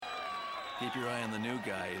Keep your eye on the new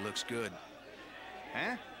guy. He looks good.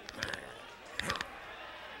 Huh?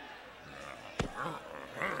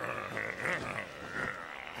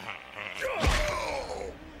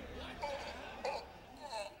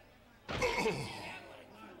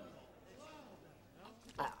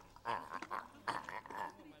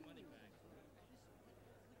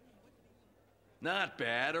 Not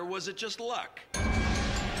bad, or was it just luck?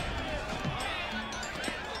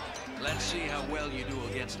 Let's see how well you do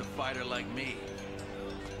against a fighter like me.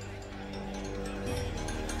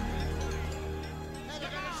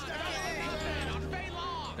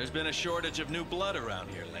 There's been a shortage of new blood around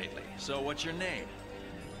here lately. So what's your name?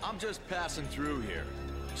 I'm just passing through here.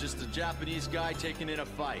 Just a Japanese guy taking in a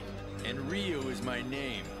fight. And Ryu is my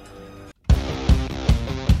name.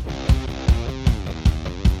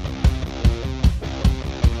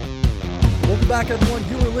 Welcome back, everyone.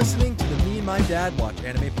 You are listening to the Me and My Dad Watch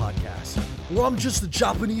Anime Podcast, where I'm just a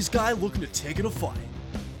Japanese guy looking to take in a fight.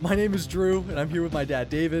 My name is Drew, and I'm here with my dad,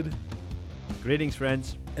 David. Greetings,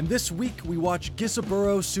 friends. And this week, we watch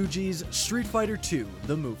Gisaburo Tsuji's Street Fighter II,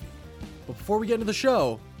 the movie. But before we get into the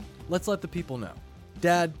show, let's let the people know.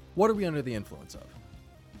 Dad, what are we under the influence of?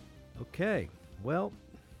 Okay, well,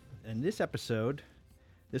 in this episode,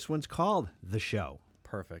 this one's called The Show.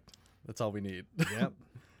 Perfect. That's all we need. Yep.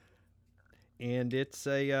 And it's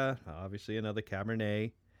a obviously another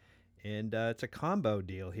Cabernet, and it's a combo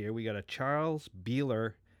deal here. We got a Charles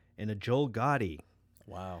Beeler and a Joel Gotti.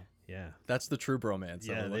 Wow. Yeah. That's the true bromance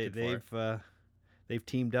that we're looking for. They've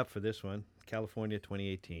teamed up for this one, California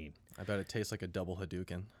 2018. I bet it tastes like a double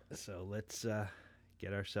Hadouken. So let's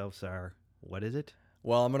get ourselves our, what is it?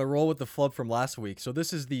 Well, I'm going to roll with the flub from last week. So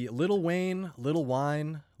this is the Little Wayne, Little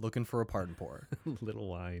Wine, looking for a pardon pour. Little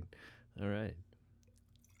wine. All right.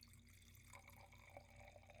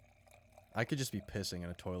 I could just be pissing in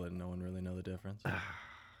a toilet and no one really know the difference.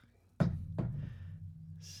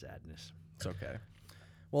 Sadness. It's okay.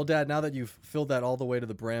 Well, Dad, now that you've filled that all the way to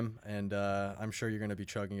the brim, and I'm sure you're going to be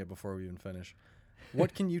chugging it before we even finish,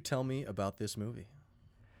 what can you tell me about this movie?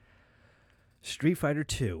 Street Fighter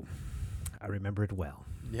II. I remember it well.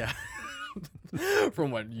 Yeah.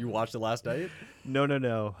 From what, you watched it last night?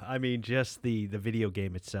 No. I mean, just the video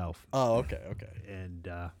game itself. Oh, okay. And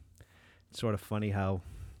it's sort of funny how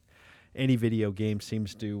any video game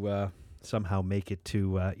seems to somehow make it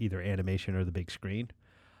to either animation or the big screen.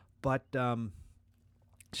 But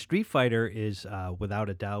Street Fighter is, without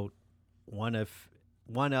a doubt, one of,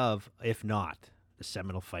 if not, the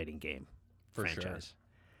seminal fighting game franchise. Sure.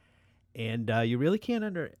 And you really can't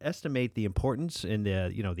underestimate the importance and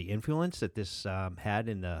the influence that this had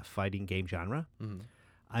in the fighting game genre. Mm-hmm.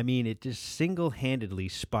 I mean, it just single-handedly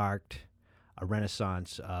sparked a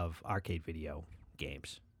renaissance of arcade video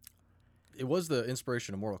games. It was the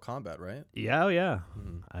inspiration of Mortal Kombat, right? Yeah.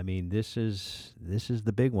 Mm-hmm. I mean, this is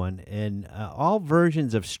the big one, and all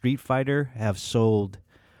versions of Street Fighter have sold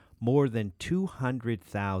more than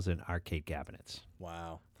 200,000 arcade cabinets.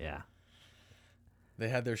 Wow. Yeah. They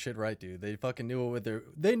had their shit right, dude. They fucking knew what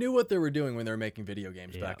they were doing when they were making video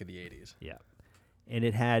games back in the 80s. Yeah. And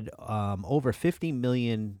it had over 50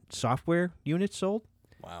 million software units sold.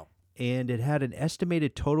 Wow. And it had an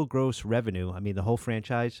estimated total gross revenue, I mean, the whole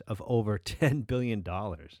franchise, of over $10 billion.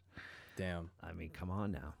 Damn. I mean, come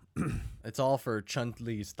on now. It's all for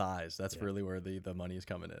Chun-Li's thighs. That's really where the money is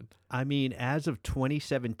coming in. I mean, as of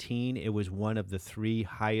 2017, it was one of the 3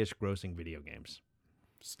 highest grossing video games.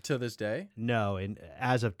 To this day? No,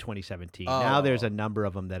 as of 2017. Oh. Now there's a number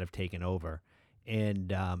of them that have taken over.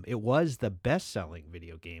 And it was the best-selling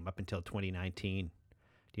video game up until 2019.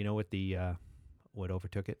 Do you know what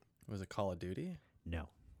overtook it? Was it Call of Duty? No.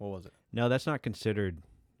 What was it? No, that's not considered,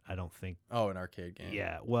 I don't think. Oh, an arcade game.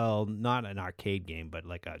 Yeah, well, not an arcade game, but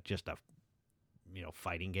like just a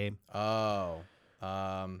fighting game. Oh.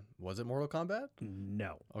 Was it Mortal Kombat?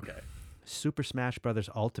 No. Okay. Super Smash Brothers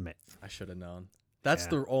Ultimate. I should have known. That's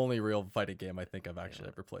the only real fighting game I think I've actually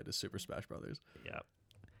ever played is Super Smash Brothers. Yeah.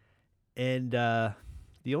 And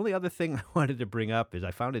the only other thing I wanted to bring up is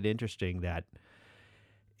I found it interesting that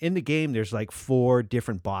in the game there's like 4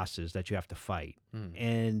 different bosses that you have to fight.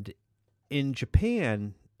 And in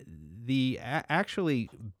Japan, actually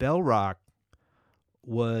Belrock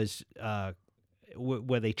was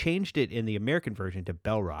where they changed it in the American version to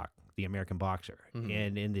Belrock, the American boxer. Mm-hmm.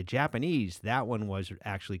 And in the Japanese, that one was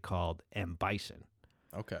actually called M. Bison.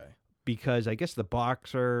 Okay. Because I guess the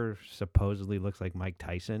boxer supposedly looks like Mike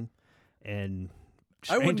Tyson. And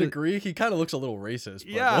I wouldn't agree. He kind of looks a little racist. But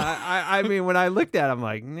yeah, I mean, when I looked at him, I'm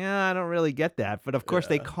like, nah, I don't really get that. But of course,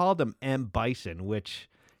 they called him M. Bison, which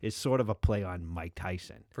is sort of a play on Mike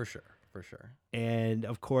Tyson. For sure. And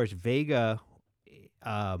of course, Vega,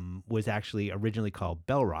 was actually originally called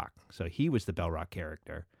Belrock. So he was the Belrock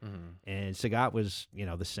character. And Sagat was,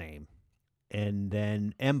 the same. And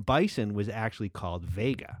then M. Bison was actually called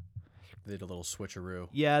Vega. They did a little switcheroo.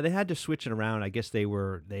 Yeah, they had to switch it around. I guess they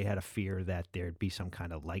had a fear that there'd be some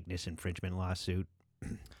kind of likeness infringement lawsuit.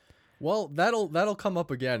 Well, that'll come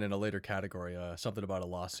up again in a later category, something about a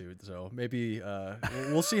lawsuit. So maybe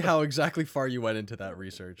we'll see how exactly far you went into that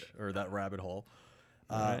research or that rabbit hole.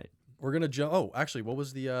 Right. We're gonna jump. Oh, actually, what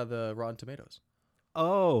was the Rotten Tomatoes?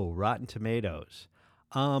 Oh, Rotten Tomatoes.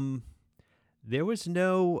 There was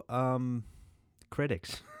no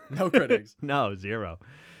critics. No critics. No, 0.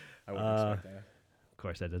 I wouldn't expect that. Of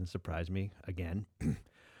course, that doesn't surprise me again.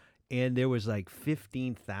 And there was like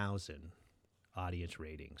 15,000 audience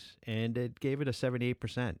ratings, and it gave it a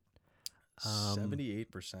 78%.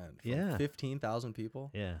 78%. Yeah. 15,000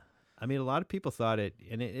 people. Yeah. I mean, a lot of people thought it,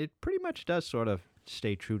 and it pretty much does sort of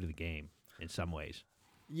stay true to the game in some ways.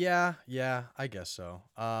 Yeah, I guess so.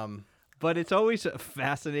 But it's always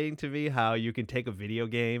fascinating to me how you can take a video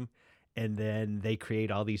game and then they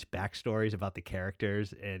create all these backstories about the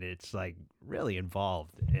characters, and it's like really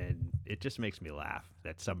involved, and it just makes me laugh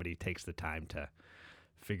that somebody takes the time to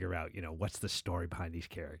figure out, what's the story behind these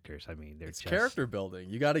characters. I mean, it's character building.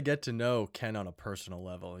 You got to get to know Ken on a personal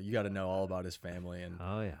level. You got to know all about his family, and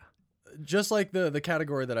oh yeah. Just like the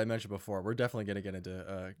category that I mentioned before, we're definitely going to get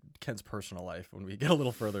into Ken's personal life when we get a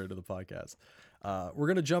little further into the podcast. We're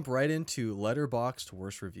going to jump right into Letterboxd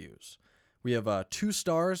Worst Reviews. We have 2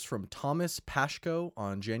 stars from Thomas Pashko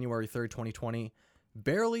on January 3rd, 2020.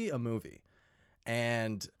 Barely a movie.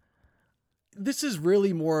 And this is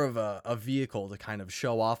really more of a vehicle to kind of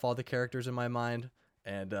show off all the characters in my mind.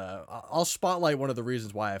 And I'll spotlight one of the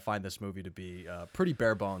reasons why I find this movie to be pretty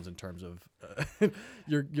bare bones in terms of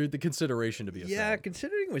the consideration to be a film.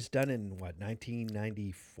 Considering it was done in,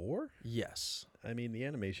 1994? Yes. I mean, the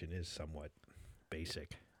animation is somewhat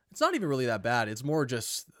basic. It's not even really that bad. It's more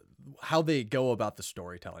just how they go about the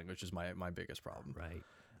storytelling, which is my biggest problem. Right.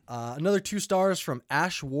 Another 2 stars from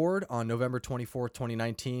Ash Ward on November 24th,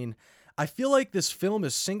 2019. I feel like this film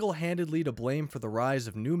is single-handedly to blame for the rise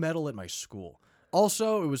of new metal at my school.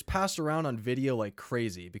 Also, it was passed around on video like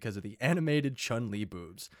crazy because of the animated Chun-Li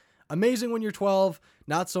boobs. Amazing when you're 12,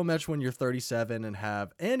 not so much when you're 37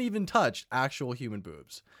 and even touched actual human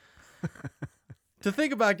boobs. To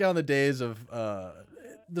think back down the days of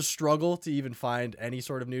the struggle to even find any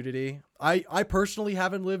sort of nudity, I personally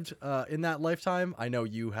haven't lived in that lifetime. I know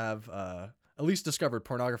you have at least discovered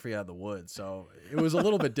pornography out of the woods, so it was a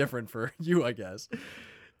little bit different for you, I guess.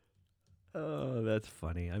 Oh, that's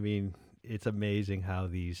funny. I mean, it's amazing how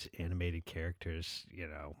these animated characters,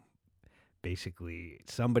 basically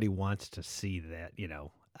somebody wants to see that,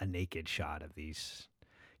 a naked shot of these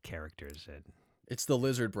characters. And it's the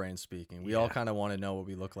lizard brain speaking. We all kind of want to know what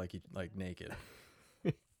we look like naked.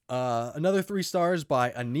 Another 3 stars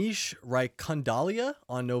by Anish Raikundalia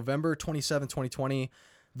on November 27, 2020.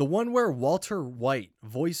 The one where Walter White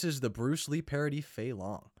voices the Bruce Lee parody Fei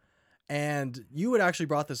Long. And you had actually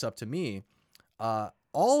brought this up to me.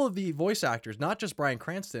 All of the voice actors, not just Bryan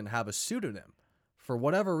Cranston, have a pseudonym for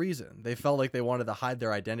whatever reason. They felt like they wanted to hide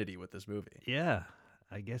their identity with this movie. Yeah,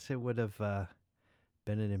 I guess it would have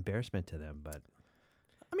been an embarrassment to them, but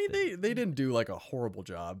I mean, they didn't do like a horrible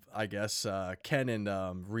job, I guess. Ken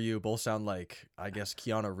and Ryu both sound like, I guess,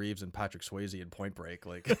 Keanu Reeves and Patrick Swayze in Point Break.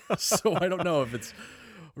 Like, so I don't know if it's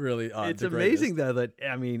really. It's amazing though that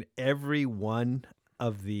every one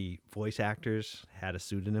of the voice actors had a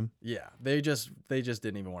pseudonym. Yeah, they just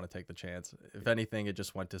didn't even want to take the chance. If anything, it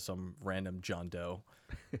just went to some random John Doe.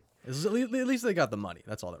 At least they got the money.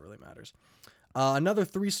 That's all that really matters. Another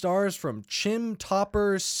 3 stars from Chim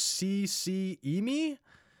Topper CC Emi.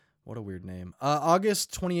 What a weird name.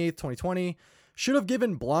 August 28th, 2020. Should have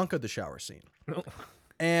given Blanca the shower scene.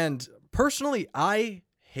 And personally, I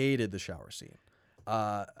hated the shower scene.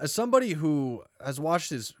 As somebody who has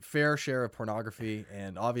watched his fair share of pornography,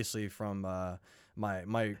 and obviously from my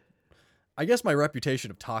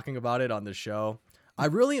reputation of talking about it on this show, I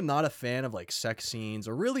really am not a fan of like sex scenes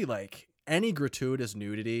or really like any gratuitous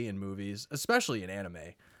nudity in movies, especially in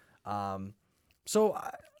anime.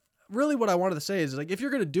 Really what I wanted to say is like, if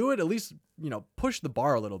you're going to do it, at least, push the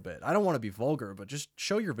bar a little bit. I don't want to be vulgar, but just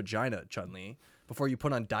show your vagina, Chun-Li, before you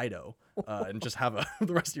put on Dido and just have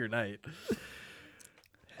the rest of your night.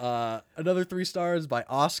 Another 3 stars by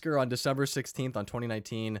Oscar on December 16th on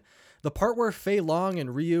 2019. The part where Fei Long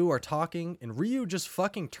and Ryu are talking and Ryu just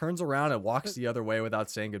fucking turns around and walks the other way without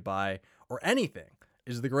saying goodbye or anything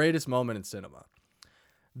is the greatest moment in cinema.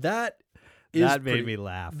 That made me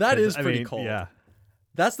laugh. That is pretty cold. Yeah.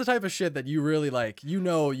 That's the type of shit that you really like. You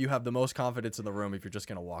know, you have the most confidence in the room if you're just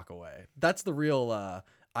gonna walk away. That's the real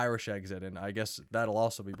Irish exit, and I guess that'll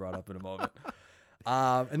also be brought up in a moment.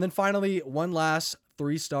 And then finally, one last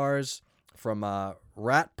 3 stars from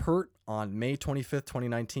Rat Pert on May 25th,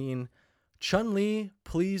 2019. Chun-Li,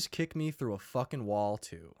 please kick me through a fucking wall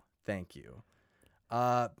too. Thank you.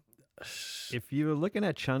 If you're looking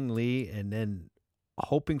at Chun-Li and then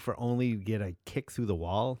hoping for only to get a kick through the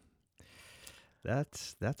wall,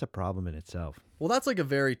 that's a problem in itself. Well, that's like a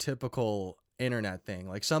very typical internet thing.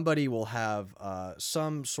 Like somebody will have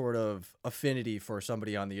some sort of affinity for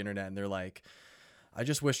somebody on the internet, and they're like, I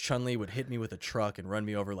just wish Chun-Li would hit me with a truck and run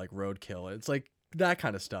me over like roadkill. It's like that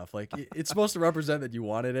kind of stuff. Like it's supposed to represent that you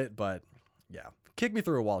wanted it, but yeah, kick me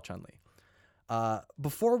through a wall, Chun-Li.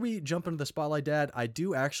 Before we jump into the spotlight, Dad, I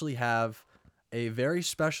do actually have a very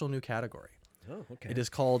special new category. Oh, okay. It is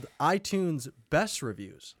called iTunes Best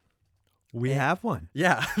Reviews. We have one.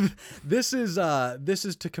 Yeah, this is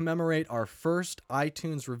to commemorate our first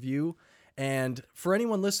iTunes review. And for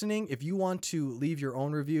anyone listening, if you want to leave your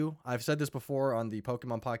own review, I've said this before on the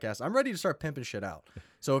Pokemon podcast, I'm ready to start pimping shit out.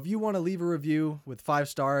 So if you want to leave a review with 5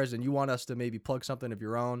 stars and you want us to maybe plug something of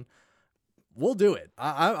your own, we'll do it.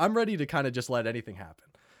 I'm ready to kind of just let anything happen.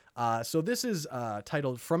 So this is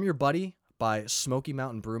titled From Your Buddy by Smoky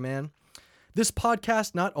Mountain Brewman. This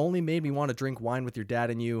podcast not only made me want to drink wine with your dad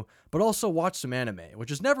and you, but also watch some anime, which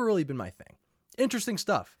has never really been my thing. Interesting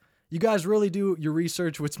stuff. You guys really do your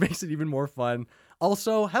research, which makes it even more fun.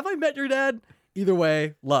 Also, have I met your dad? Either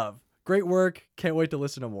way, love. Great work. Can't wait to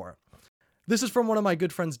listen to more. This is from one of my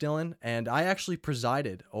good friends, Dylan, and I actually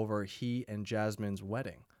presided over he and Jasmine's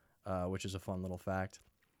wedding, which is a fun little fact.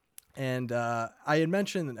 And I had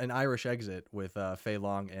mentioned an Irish exit with Fei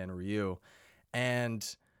Long and Ryu,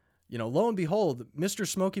 and you know, lo and behold, Mr.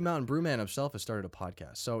 Smoky Mountain Brewman himself has started a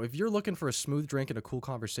podcast. So if you're looking for a smooth drink and a cool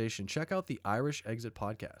conversation, check out the Irish Exit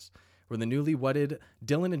podcast, where the newly wedded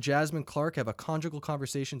Dylan and Jasmine Clark have a conjugal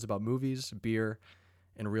conversations about movies, beer,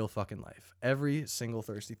 and real fucking life every single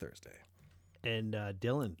Thirsty Thursday. And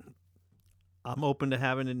Dylan, I'm open to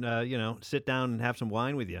having, sit down and have some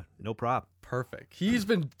wine with you. No problem. Perfect. He's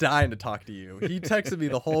been dying to talk to you. He texted me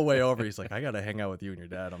the whole way over. He's like, I got to hang out with you and your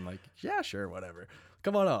dad. I'm like, yeah, sure, whatever.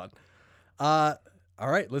 Come on. All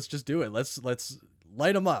right, let's just do it. Let's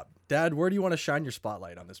light them up. Dad, where do you want to shine your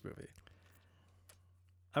spotlight on this movie?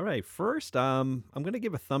 All right, first, I'm going to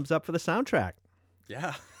give a thumbs up for the soundtrack.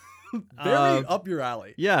 Yeah. Very up your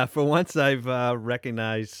alley. Yeah, for once I've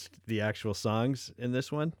recognized the actual songs in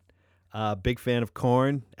this one. Big fan of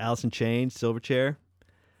Korn, Alice in Chains, Silverchair.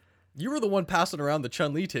 You were the one passing around the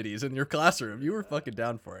Chun-Li titties in your classroom. You were fucking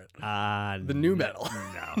down for it. The new metal.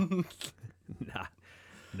 No. Nah.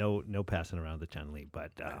 No passing around the Chun-Li,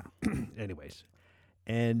 but anyways.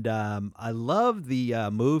 And I love the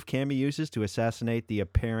move Cammy uses to assassinate the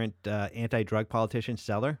apparent anti-drug politician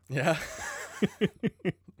Seller. Yeah.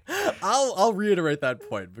 I'll reiterate that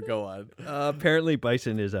point, but go on. Apparently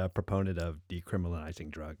Bison is a proponent of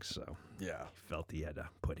decriminalizing drugs, so yeah, he felt he had to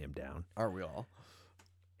put him down. Aren't we all?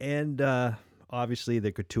 And obviously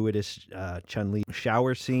the gratuitous Chun-Li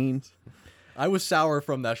shower scene. I was sour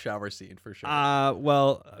from that shower scene for sure.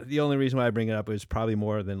 Well, the only reason why I bring it up is probably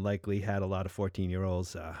more than likely had a lot of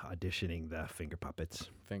 14-year-olds auditioning the finger puppets.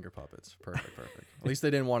 Finger puppets. Perfect. At least they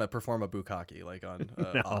didn't want to perform a bukkake like on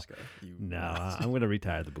No. Oscar. I'm going to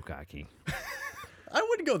retire the bukkake. I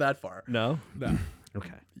wouldn't go that far. No? No. Okay.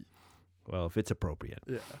 Well, if it's appropriate.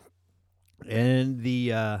 Yeah. And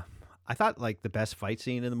I thought like the best fight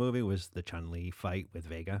scene in the movie was the Chun-Li fight with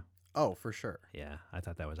Vega. Oh, for sure. Yeah, I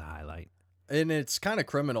thought that was a highlight. And it's kind of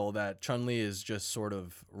criminal that Chun-Li is just sort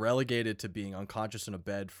of relegated to being unconscious in a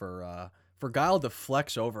bed for Guile to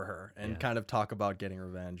flex over her and kind of talk about getting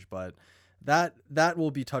revenge. But that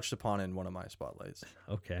will be touched upon in one of my spotlights.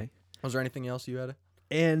 Okay. Was there anything else you had?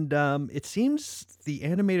 And it seems the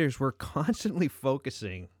animators were constantly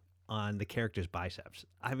focusing on the characters' biceps.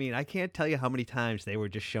 I mean, I can't tell you how many times they were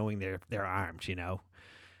just showing their arms, you know?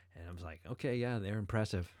 And I was like, okay, yeah, they're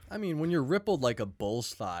impressive. I mean, when you're rippled like a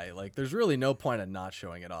bull's thigh, like there's really no point in not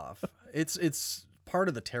showing it off. It's part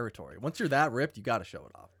of the territory. Once you're that ripped, you got to show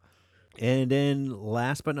it off. And then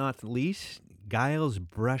last but not least, Guile's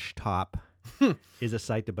brush top is a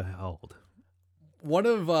sight to behold. One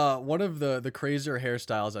of the crazier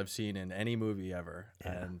hairstyles I've seen in any movie ever,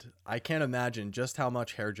 and I can't imagine just how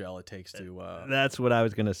much hair gel it takes to. That's what I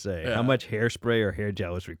was gonna say. Yeah. How much hairspray or hair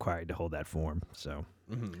gel is required to hold that form? So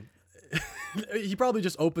he probably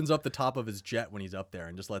just opens up the top of his jet when he's up there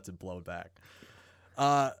and just lets it blow back.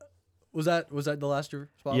 Was that the last year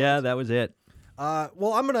spotlight? yeah, that was it.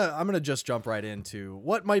 Well, I'm gonna just jump right into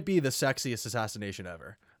what might be the sexiest assassination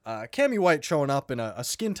ever. Cammy White showing up in a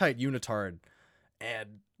skin tight unitard, and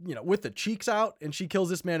with the cheeks out, and she kills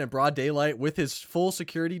this man in broad daylight with his full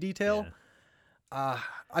security detail. Yeah.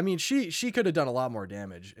 I mean, she could have done a lot more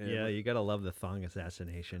damage. Yeah, you gotta love the thong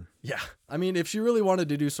assassination. Yeah, I mean, if she really wanted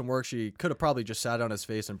to do some work, she could have probably just sat on his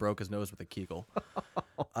face and broke his nose with a Kegel.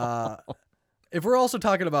 If we're also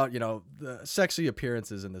talking about, the sexy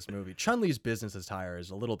appearances in this movie, Chun-Li's business attire is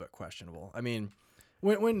a little bit questionable. I mean,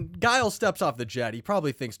 when Guile steps off the jet, he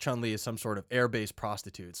probably thinks Chun-Li is some sort of air-based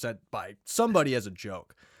prostitute sent by somebody as a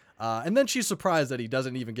joke. And then she's surprised that he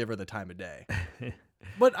doesn't even give her the time of day.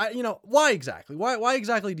 But, why exactly? Why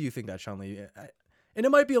exactly do you think that, Chun-Li? And it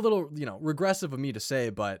might be a little, regressive of me to say,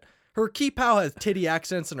 but her key pow has titty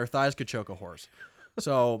accents and her thighs could choke a horse.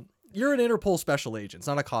 So you're an Interpol special agent, it's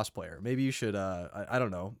not a cosplayer. Maybe you should, I don't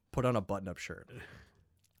know, put on a button-up shirt.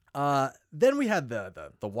 Then we had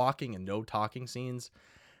the walking and no talking scenes.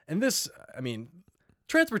 And this, I mean,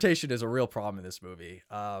 transportation is a real problem in this movie.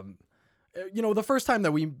 The first time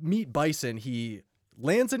that we meet Bison, he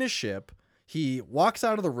lands in his ship. He walks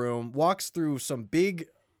out of the room, walks through some big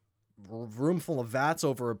room full of vats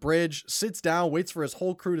over a bridge, sits down, waits for his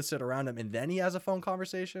whole crew to sit around him, and then he has a phone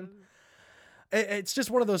conversation. It's just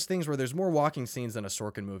one of those things where there's more walking scenes than a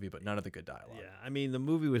Sorkin movie, but none of the good dialogue. Yeah, I mean, the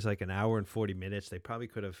movie was like an hour and 40 minutes. They probably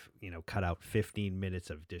could have, cut out 15 minutes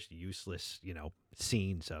of just useless,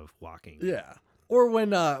 scenes of walking. Yeah. Or when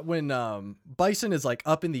Bison is like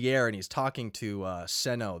up in the air and he's talking to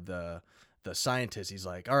Seno, the scientist, he's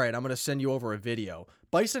like, all right, I'm going to send you over a video.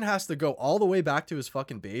 Bison has to go all the way back to his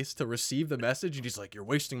fucking base to receive the message. And he's like, you're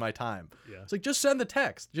wasting my time. Yeah. It's like, just send the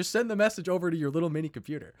text. Just send the message over to your little mini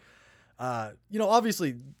computer.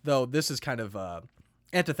 Obviously, though, this is kind of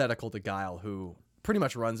antithetical to Guile, who pretty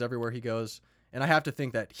much runs everywhere he goes. And I have to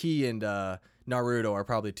think that he and Naruto are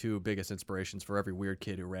probably two biggest inspirations for every weird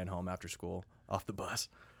kid who ran home after school off the bus.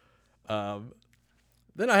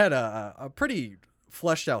 Then I had a pretty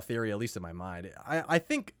fleshed out theory, at least in my mind. I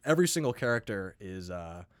think every single character is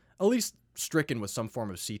at least stricken with some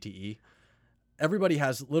form of CTE. Everybody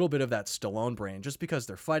has a little bit of that Stallone brain just because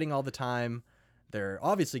they're fighting all the time. They're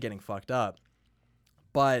obviously getting fucked up.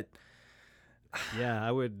 But yeah,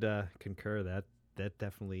 I would concur that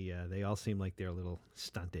definitely they all seem like they're a little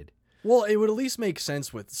stunted. Well, it would at least make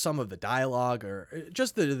sense with some of the dialogue or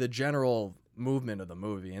just the general movement of the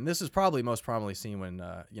movie. And this is probably most prominently seen when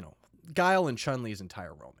Guile and Chun-Li's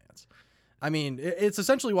entire romance. I mean, it's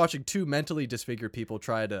essentially watching two mentally disfigured people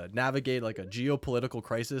try to navigate like a geopolitical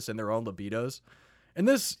crisis in their own libidos. And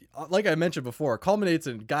this, like I mentioned before, culminates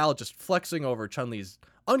in Guile just flexing over Chun-Li's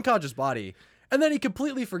unconscious body. And then he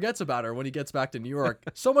completely forgets about her when he gets back to New York.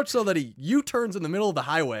 So much so that he U-turns in the middle of the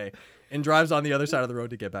highway and drives on the other side of the road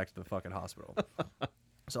to get back to the fucking hospital.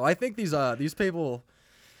 So I think these people,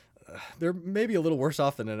 they're maybe a little worse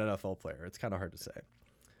off than an NFL player. It's kind of hard to say.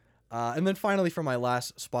 And then finally, for my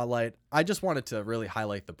last spotlight, I just wanted to really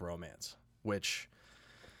highlight the bromance, which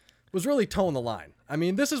was really towing the line. I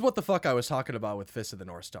mean, this is what the fuck I was talking about with Fist of the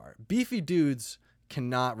North Star. Beefy dudes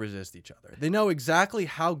cannot resist each other. They know exactly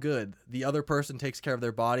how good the other person takes care of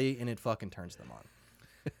their body, and it fucking turns them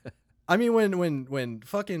on. I mean, when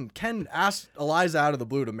fucking Ken asked Eliza out of the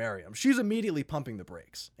blue to marry him, she's immediately pumping the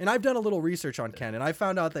brakes. And I've done a little research on Ken, and I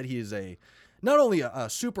found out that he is not only a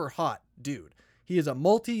super hot dude, he is a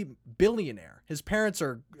multi-billionaire. His parents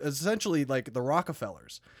are essentially like the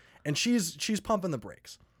Rockefellers, and she's pumping the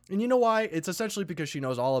brakes. And you know why? It's essentially because she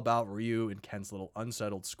knows all about Ryu and Ken's little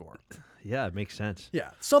unsettled score. Yeah, it makes sense. Yeah,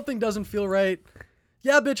 something doesn't feel right.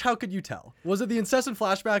 Yeah, bitch, how could you tell? Was it the incessant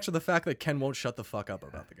flashbacks or the fact that Ken won't shut the fuck up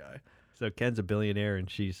about the guy? So Ken's a billionaire,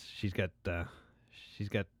 and she's got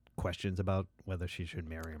questions about whether she should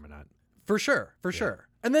marry him or not. For sure.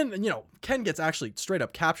 And then, Ken gets actually straight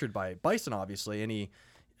up captured by Bison, obviously, and he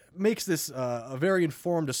makes this a very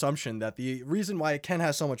informed assumption that the reason why Ken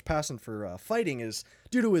has so much passion for fighting is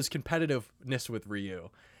due to his competitiveness with Ryu.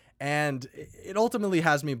 And it ultimately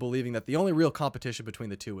has me believing that the only real competition between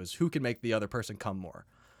the two is who can make the other person come more.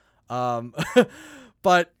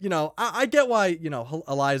 But, I get why,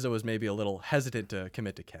 Eliza was maybe a little hesitant to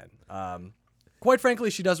commit to Ken. Quite frankly,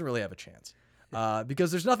 she doesn't really have a chance.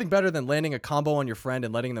 Because there's nothing better than landing a combo on your friend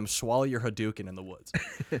and letting them swallow your Hadouken in the woods.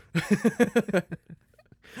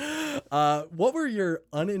 What were your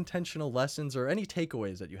unintentional lessons or any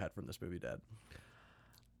takeaways that you had from this movie, Dad?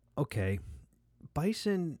 Okay.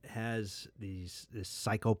 Bison has this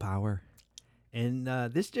psycho power, and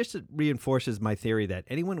this just reinforces my theory that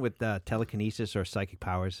anyone with telekinesis or psychic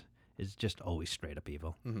powers is just always straight up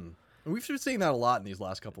evil. Mm-hmm. And we've been seeing that a lot in these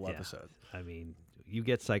last couple episodes. I mean, You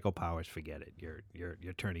get psycho powers, forget it.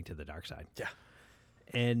 You're turning to the dark side. Yeah.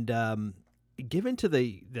 And given to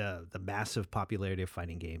the massive popularity of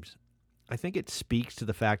fighting games, I think it speaks to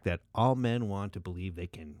the fact that all men want to believe they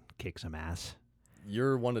can kick some ass.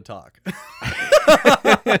 You're one to talk.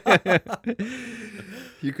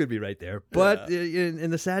 You could be right there. But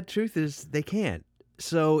and the sad truth is they can't.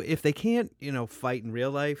 So if they can't, fight in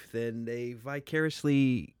real life, then they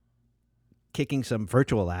vicariously kicking some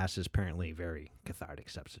virtual ass is apparently a very cathartic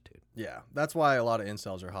substitute. Yeah, that's why a lot of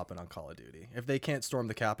incels are hopping on Call of Duty. If they can't storm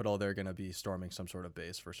the Capitol, they're going to be storming some sort of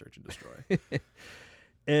base for search and destroy.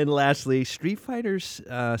 And lastly, Street Fighters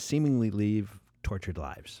seemingly leave tortured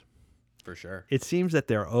lives. For sure. It seems that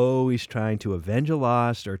they're always trying to avenge a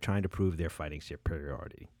loss or trying to prove their fighting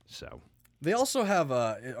superiority. So they also have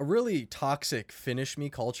a really toxic finish me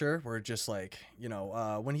culture where just like,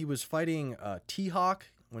 when he was fighting T-Hawk,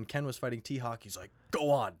 when Ken was fighting T-Hawk, he's like,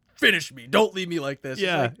 go on, finish me. Don't leave me like this.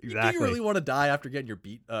 Yeah, like, exactly. Do you really want to die after getting your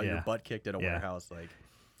butt kicked at a warehouse? Like,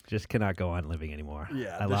 just cannot go on living anymore.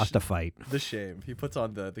 Yeah, I lost a fight. The shame. He puts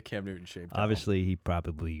on the Cam Newton shame. Obviously, he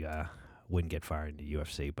probably wouldn't get fired in the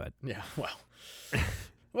UFC, but yeah,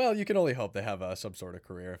 well, you can only hope they have some sort of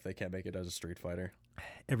career if they can't make it as a Street Fighter.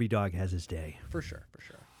 Every dog has his day. For sure.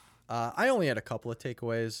 I only had a couple of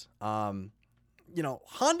takeaways. Honda,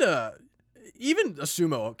 even a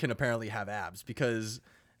sumo can apparently have abs because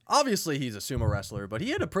obviously he's a sumo wrestler, but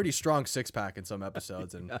he had a pretty strong six-pack in some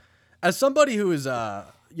episodes. And as somebody who has,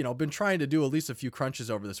 been trying to do at least a few crunches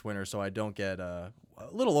over this winter so I don't get a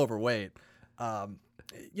little overweight,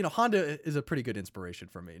 Honda is a pretty good inspiration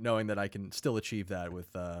for me, knowing that I can still achieve that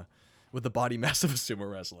with the body mass of a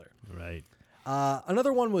sumo wrestler. Right.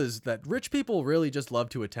 Another one was that rich people really just love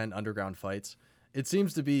to attend underground fights. It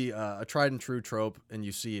seems to be a tried and true trope, and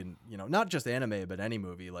you see in, not just anime, but any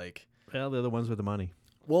movie. Like, well, they're the ones with the money.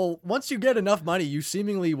 Well, once you get enough money, you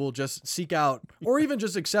seemingly will just seek out or even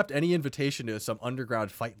just accept any invitation to some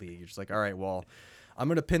underground fight league. You're just like, all right, well, I'm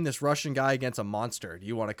going to pin this Russian guy against a monster. Do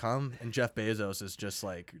you want to come? And Jeff Bezos is just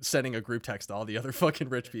like sending a group text to all the other fucking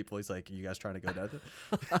rich people. He's like, you guys trying to go down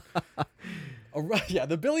there? Yeah,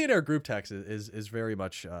 the billionaire group text is very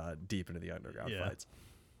much deep into the underground fights.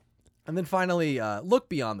 And then finally, look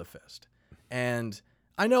beyond the fist. And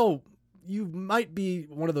I know you might be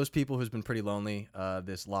one of those people who's been pretty lonely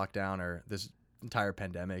this lockdown or this entire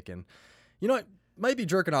pandemic. And, it might be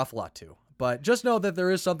jerking off a lot too. But just know that there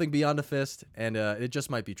is something beyond a fist, and it just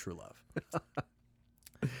might be true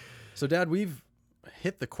love. So, Dad, we've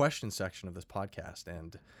hit the question section of this podcast,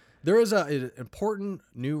 and there is an important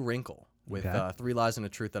new wrinkle with 3 Lies and a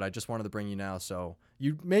Truth that I just wanted to bring you now, so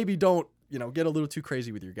you maybe don't, get a little too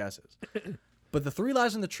crazy with your guesses. But the 3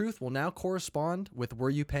 Lies and the Truth will now correspond with were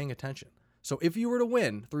you paying attention. So if you were to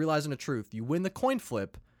win 3 Lies and a Truth, you win the coin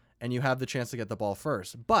flip, and you have the chance to get the ball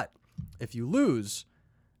first. But if you lose,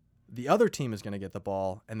 the other team is going to get the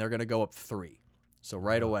ball, and they're going to go up 3. So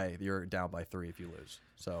right away, you're down by 3 if you lose.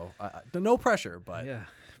 So no pressure, but yeah,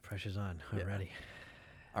 pressure's on already.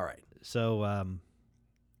 All right. So am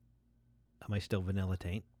I still Vanilla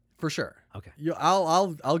Taint? For sure. Okay.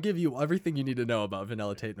 I'll give you everything you need to know about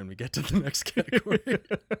Vanilla Taint when we get to the next category.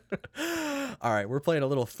 All right, we're playing a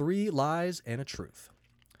little 3 Lies and a Truth.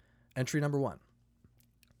 Entry number 1.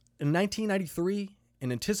 In 1993.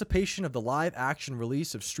 In anticipation of the live-action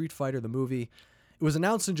release of Street Fighter the movie, it was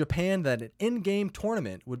announced in Japan that an in-game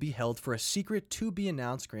tournament would be held for a secret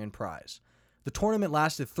to-be-announced grand prize. The tournament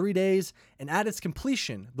lasted 3 days, and at its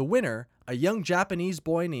completion, the winner, a young Japanese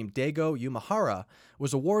boy named Daigo Yumehara,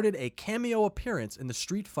 was awarded a cameo appearance in the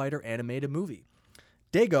Street Fighter animated movie.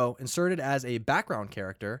 Daigo, inserted as a background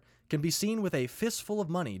character, can be seen with a fistful of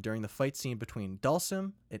money during the fight scene between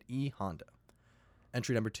Dhalsim and E. Honda.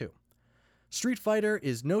 Entry number 2. Street Fighter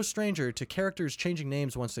is no stranger to characters changing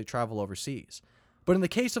names once they travel overseas. But in the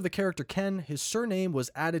case of the character Ken, his surname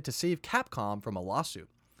was added to save Capcom from a lawsuit.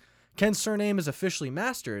 Ken's surname is officially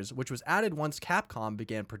Masters, which was added once Capcom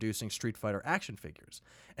began producing Street Fighter action figures,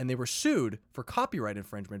 and they were sued for copyright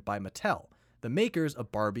infringement by Mattel, the makers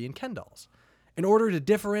of Barbie and Ken dolls. In order to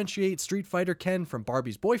differentiate Street Fighter Ken from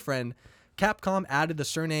Barbie's boyfriend, Capcom added the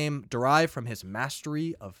surname derived from his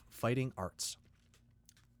mastery of fighting arts.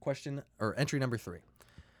 Entry number 3.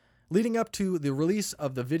 Leading up to the release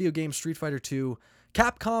of the video game Street Fighter II,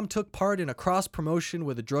 Capcom took part in a cross-promotion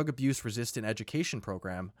with a drug abuse-resistant education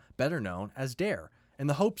program, better known as DARE, in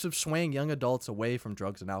the hopes of swaying young adults away from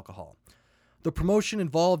drugs and alcohol. The promotion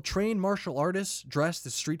involved trained martial artists dressed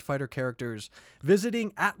as Street Fighter characters,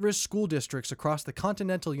 visiting at-risk school districts across the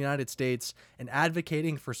continental United States and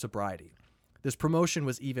advocating for sobriety. This promotion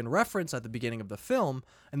was even referenced at the beginning of the film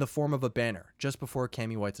in the form of a banner, just before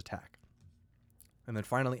Cammy White's attack. And then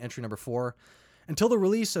finally, entry number 4, until the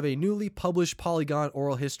release of a newly published Polygon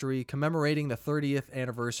oral history commemorating the 30th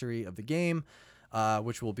anniversary of the game,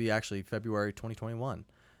 which will be actually February 2021.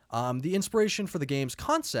 The inspiration for the game's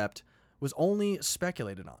concept was only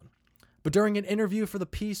speculated on. But during an interview for the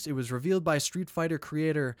piece, it was revealed by Street Fighter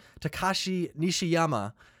creator Takashi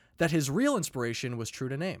Nishiyama that his real inspiration was true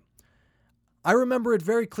to name. I remember it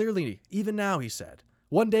very clearly, even now, he said.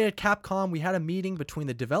 One day at Capcom, we had a meeting between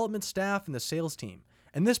the development staff and the sales team,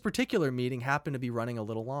 and this particular meeting happened to be running a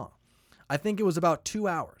little long. I think it was about 2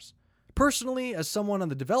 hours. Personally, as someone on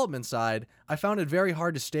the development side, I found it very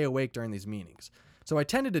hard to stay awake during these meetings, so I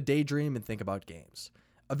tended to daydream and think about games.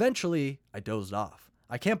 Eventually, I dozed off.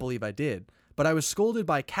 I can't believe I did, but I was scolded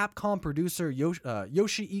by Capcom producer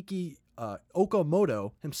Yoshiki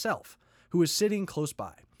Okamoto himself, who was sitting close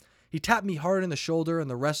by. He tapped me hard in the shoulder and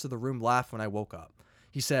the rest of the room laughed when I woke up.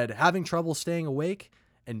 He said, having trouble staying awake,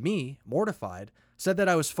 and me, mortified, said that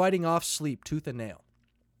I was fighting off sleep tooth and nail.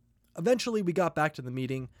 Eventually, we got back to the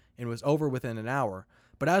meeting and was over within an hour,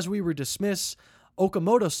 but as we were dismissed,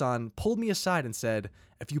 Okamoto-san pulled me aside and said,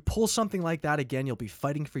 if you pull something like that again, you'll be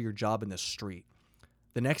fighting for your job in the street.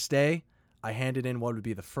 The next day, I handed in what would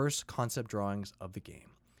be the first concept drawings of the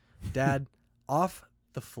game. Dad, off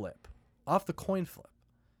the coin flip,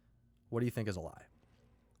 what do you think is a lie?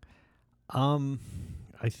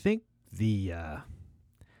 I think the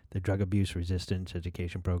drug abuse resistance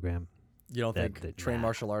education program. You don't think trained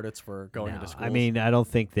martial artists were going into schools? I mean, I don't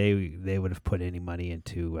think they would have put any money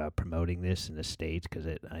into promoting this in the States because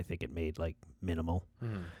I think it made like minimal.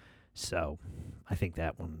 Mm-hmm. So I think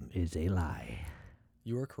that one is a lie.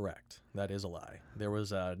 You are correct. That is a lie. There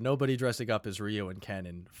was nobody dressing up as Ryu and Ken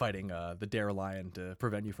and fighting the Dare Lion to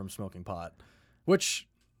prevent you from smoking pot, which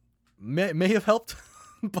may have helped,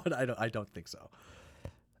 but I don't think so.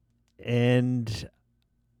 And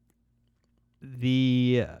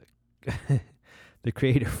the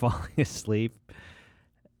creator falling asleep,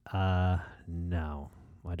 no,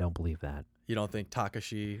 I don't believe that. You don't think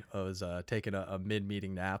Takashi was taking a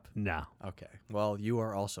mid-meeting nap? No. Okay. Well, you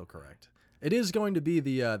are also correct. It is going to be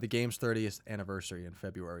the game's 30th anniversary in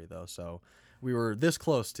February, though, so we were this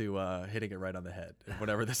close to hitting it right on the head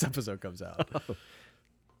whenever this episode comes out. Oh,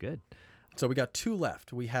 good. So we got 2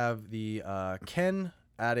 left. We have the Ken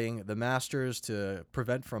adding the Masters to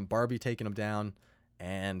prevent from Barbie taking him down,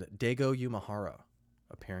 and Daigo Yumehara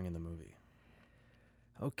appearing in the movie.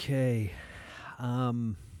 Okay.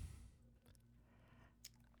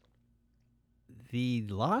 The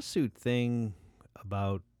lawsuit thing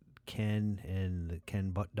about Ken and the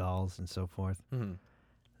Ken Butt dolls and so forth, mm-hmm.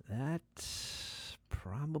 That's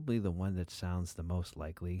probably the one that sounds the most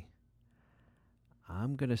likely.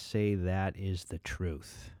 I'm going to say that is the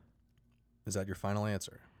truth. Is that your final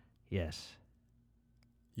answer? Yes.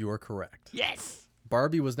 You are correct. Yes!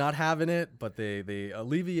 Barbie was not having it, but they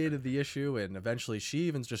alleviated the issue, and eventually she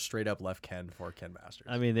even just straight up left Ken for Ken Masters.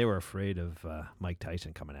 I mean, they were afraid of Mike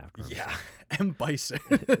Tyson coming after him. Yeah, and Bison.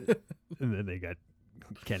 And then they got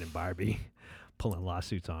Ken and Barbie pulling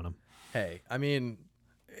lawsuits on him. Hey, I mean,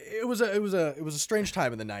 it was a strange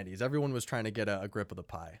time in the 90s. Everyone was trying to get a grip of the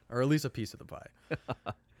pie, or at least a piece of the pie.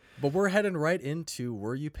 But we're heading right into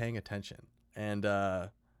Were You Paying Attention? And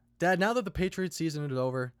Dad, now that the Patriots season is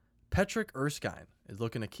over, Patrick Erskine is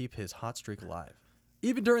looking to keep his hot streak alive,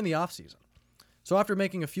 even during the offseason. So after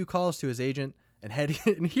making a few calls to his agent and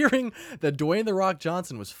hearing that Dwayne "The Rock"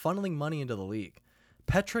 Johnson was funneling money into the league,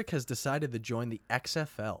 Patrick has decided to join the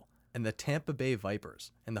XFL and the Tampa Bay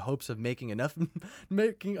Vipers in the hopes of making enough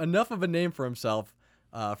of a name for himself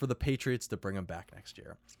for the Patriots to bring him back next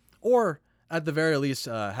year. Or, at the very least,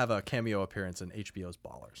 have a cameo appearance in HBO's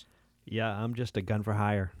Ballers. Yeah, I'm just a gun for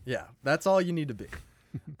hire. Yeah, that's all you need to be.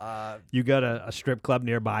 You got a strip club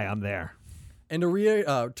nearby, I'm there. And to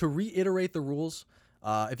reiterate the rules,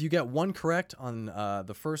 if you get 1 correct on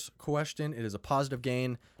the first question, it is a positive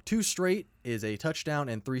gain. 2 straight is a touchdown,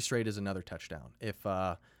 and 3 straight is another touchdown. If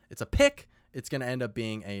it's a pick, it's going to end up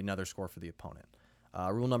being another score for the opponent.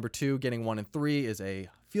 Rule number 2, getting 1 and 3 is a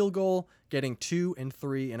field goal. Getting 2 and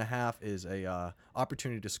 3.5 is a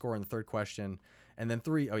opportunity to score in the third question. And then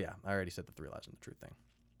 3, oh yeah, I already said the 3 lies in the truth thing.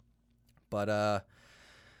 But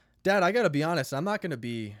Dad, I got to be honest, I'm not going to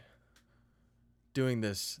be doing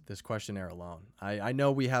this questionnaire alone. I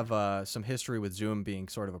know we have some history with Zoom being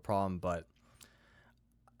sort of a problem, but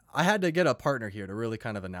I had to get a partner here to really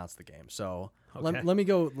kind of announce the game. So okay. let me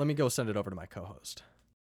go send it over to my co-host.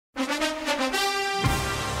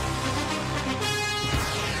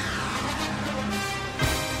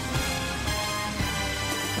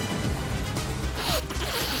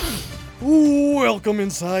 Welcome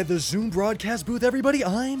inside the Zoom broadcast booth, everybody.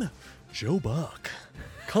 I'm Joe Buck,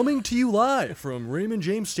 coming to you live from Raymond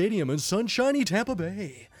James Stadium in sunshiny Tampa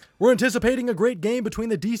Bay. We're anticipating a great game between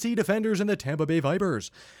the DC Defenders and the Tampa Bay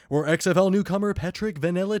Vipers, where XFL newcomer Patrick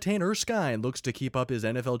Vanilla-Tain Erskine looks to keep up his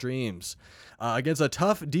NFL dreams against a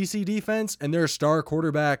tough DC defense and their star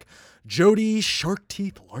quarterback, Jody Shark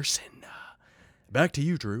Teeth Larson. Back to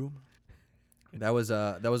you, Drew. That was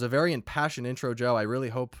a very impassioned intro, Joe. I really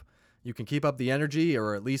hope you can keep up the energy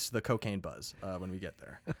or at least the cocaine buzz when we get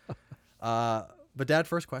there. But Dad,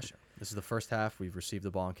 first question. This is the first half. We've received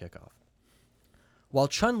the ball on kickoff. While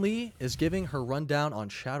Chun-Li is giving her rundown on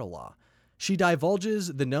Shadow Law, she divulges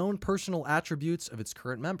the known personal attributes of its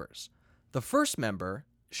current members. The first member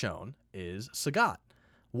shown is Sagat.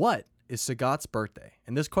 What is Sagat's birthday?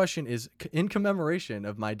 And this question is in commemoration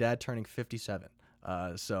of my dad turning 57.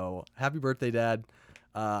 So happy birthday, Dad.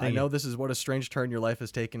 I know this is what a strange turn your life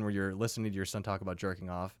has taken where you're listening to your son talk about jerking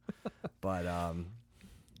off, but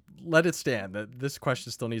let it stand that this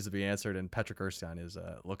question still needs to be answered, and Patrick Erskine is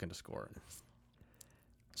looking to score.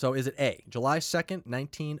 So is it A, July 2nd,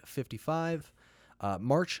 1955,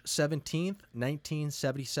 March 17th,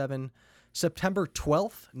 1977, September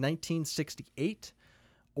 12th, 1968,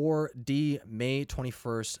 or D, May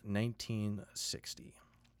 21st, 1960?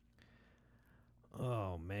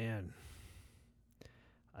 Oh, man.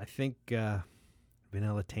 I think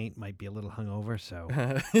Vanilla Taint might be a little hungover, so...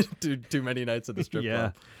 too many nights at the strip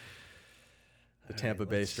club. The Tampa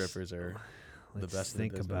Bay let's- strippers are the Let's best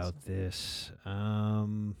think in the business. about this.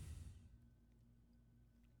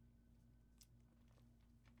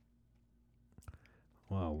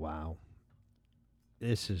 Oh, wow.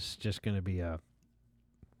 This is just going to be a...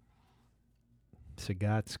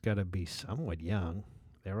 Sagat's got to be somewhat young.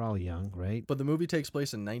 They're all young, right? But the movie takes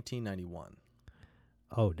place in 1991.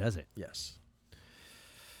 Oh, does it? Yes.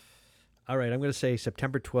 All right, I'm going to say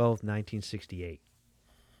September 12th, 1968.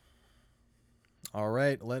 All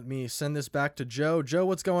right, let me send this back to Joe. Joe,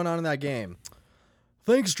 what's going on in that game?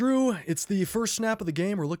 Thanks, Drew. It's the first snap of the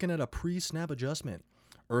game. We're looking at a pre-snap adjustment.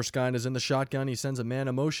 Erskine is in the shotgun. He sends a man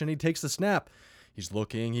in motion. He takes the snap. He's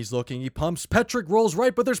looking. He pumps. Petrick rolls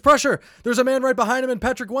right, but there's pressure. There's a man right behind him, and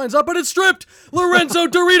Petrick winds up, but it's stripped. Lorenzo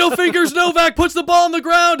Dorito Fingers Novak puts the ball on the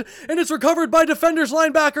ground, and it's recovered by defenders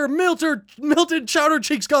linebacker Milton Chowder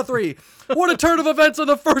Cheeks Guthrie. What a turn of events on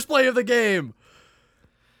the first play of the game.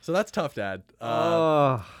 So that's tough, Dad.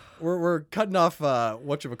 We're cutting off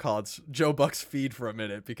whatchamacallit's Joe Buck's feed for a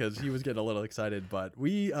minute because he was getting a little excited, but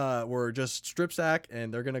we were just strip sack,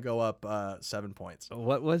 and they're gonna go up 7 points.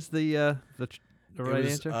 What was the right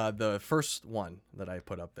answer? The first one that I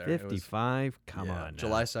put up there. 55. Come Yeah, on, now.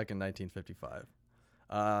 July 2nd, 1955.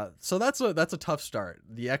 So that's a tough start.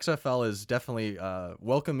 The XFL is definitely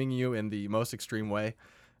welcoming you in the most extreme way.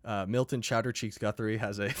 Milton Chowder Cheeks Guthrie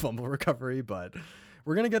has a fumble recovery, but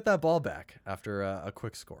we're going to get that ball back after a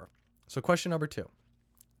quick score. So question number 2.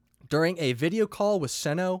 During a video call with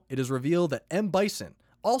Seno, it is revealed that M. Bison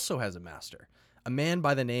also has a master, a man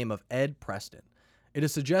by the name of Ed Preston. It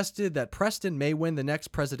is suggested that Preston may win the next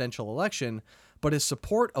presidential election, but his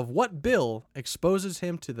support of what bill exposes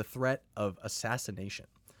him to the threat of assassination?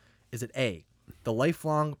 Is it A, the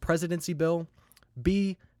Lifelong Presidency Bill,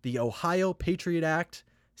 B, the Ohio Patriot Act,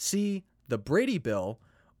 C, the Brady Bill,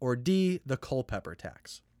 or D, the Culpeper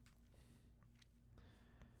tax?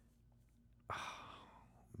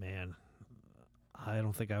 Man, I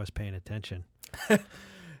don't think I was paying attention.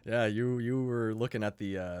 Yeah, you were looking at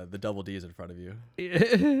the double D's in front of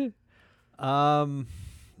you. Oh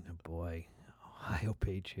boy, Ohio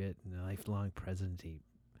Patriot, lifelong presidency.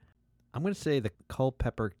 I'm going to say the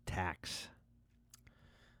Culpeper tax.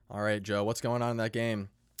 All right, Joe, what's going on in that game?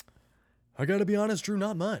 I got to be honest, Drew,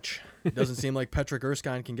 not much. It doesn't seem like Patrick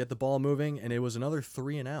Erskine can get the ball moving, and it was another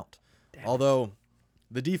 3 and out. Although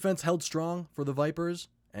the defense held strong for the Vipers,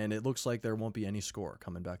 and it looks like there won't be any score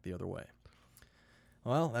coming back the other way.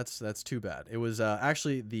 Well, that's too bad. It was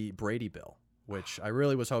actually the Brady Bill, which I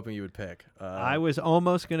really was hoping you would pick. I was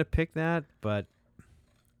almost going to pick that, but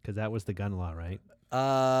because that was the gun law, right?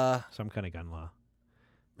 Some kind of gun law.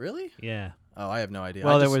 Really? Yeah. Oh, I have no idea.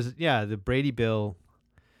 Well, the Brady Bill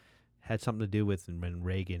had something to do with when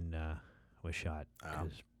Reagan was shot,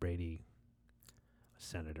 because Brady was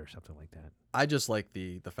senator or something like that. I just like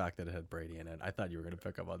the fact that it had Brady in it. I thought you were going to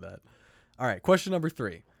pick up on that. All right, question number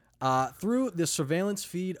 3. Through the surveillance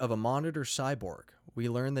feed of a monitor cyborg, we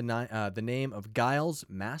learn the name of Giles'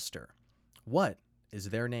 master. What is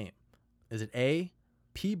their name? Is it A,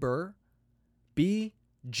 P. Burr, B,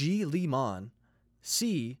 G. Lee Mon,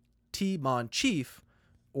 C, T. Monchief,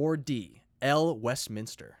 or D, L.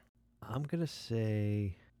 Westminster? I'm going to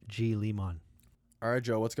say G. Lemon. All right,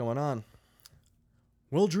 Joe, what's going on?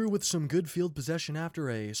 Well, Drew, with some good field possession after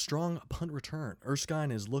a strong punt return,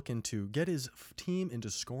 Erskine is looking to get his team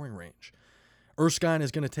into scoring range. Erskine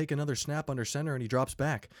is going to take another snap under center, and he drops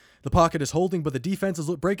back. The pocket is holding, but the defense is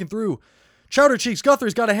breaking through. Chowder Cheeks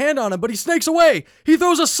Guthrie's got a hand on him, but he snakes away. He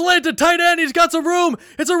throws a slant to tight end. He's got some room.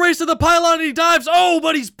 It's a race to the pylon, and he dives. Oh,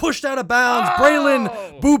 but he's pushed out of bounds.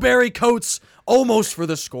 Braylon Booberry Coates almost for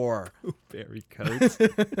the score. Barry Coates.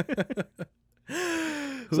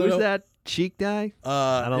 Who's that cheek guy?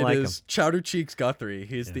 I don't like him. Chowder Cheeks Guthrie.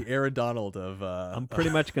 He's the Aaron Donald of... I'm pretty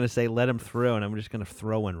much going to say let him through, and I'm just going to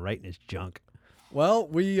throw one right in his junk. Well,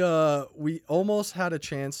 we almost had a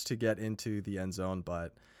chance to get into the end zone,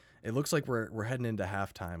 but it looks like we're heading into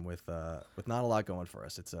halftime with not a lot going for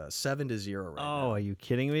us. It's 7-0 right now. Oh, are you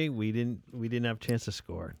kidding me? We didn't have a chance to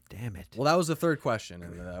score. Damn it. Well, that was the third question,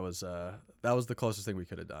 and that was the closest thing we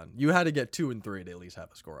could have done. You had to get 2 and 3 to at least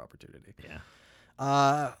have a score opportunity.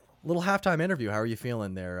 Yeah. Little halftime interview. How are you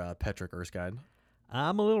feeling there, Patrick Erskine?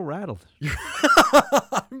 I'm a little rattled.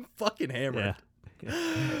 I'm fucking hammered.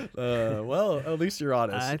 Yeah. Well, at least you're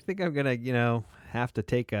honest. I think I'm gonna, have to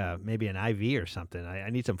take maybe an IV or something.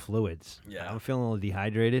 I need some fluids. Yeah. I'm feeling a little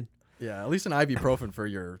dehydrated. Yeah, at least an ibuprofen for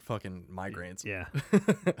your fucking migraines. Yeah.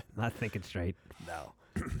 Not thinking straight. No.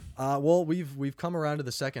 Well, we've come around to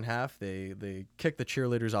the second half. They kick the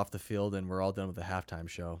cheerleaders off the field, and we're all done with the halftime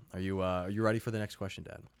show. Are you ready for the next question,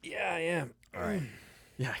 Dad? Yeah, I am. All right.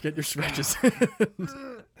 Yeah, get your stretches.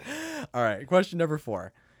 All right. Question number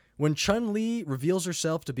 4. When Chun-Li reveals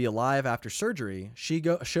herself to be alive after surgery, she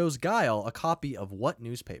shows Guile a copy of what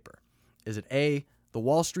newspaper? Is it A, the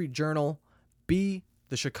Wall Street Journal, B,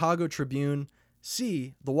 the Chicago Tribune,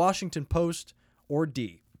 C, the Washington Post, or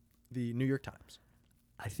D, the New York Times?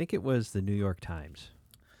 I think it was the New York Times.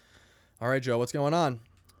 All right, Joe, what's going on?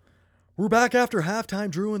 We're back after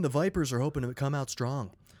halftime, Drew, and the Vipers are hoping to come out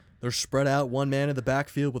strong. They're spread out, one man in the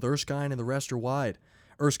backfield with Erskine, and the rest are wide.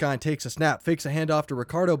 Erskine takes a snap, fakes a handoff to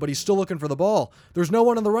Ricardo, but he's still looking for the ball. There's no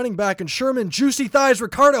one on the running back, and Sherman, juicy thighs,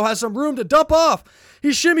 Ricardo has some room to dump off.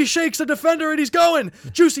 He shimmy shakes the defender, and he's going.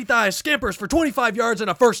 Juicy thighs scampers for 25 yards and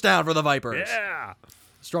a first down for the Vipers. Yeah.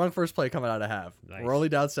 Strong first play coming out of half. Nice. We're only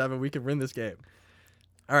down 7. We can win this game.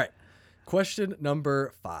 All right. Question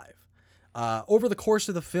number 5. Over the course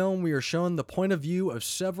of the film, we are shown the point of view of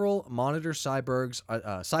several monitor cyborgs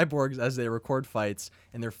as they record fights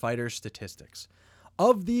and their fighters' statistics.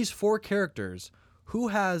 Of these 4 characters, who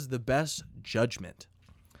has the best judgment?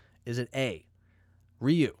 Is it A,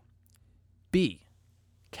 Ryu, B,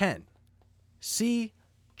 Ken, C,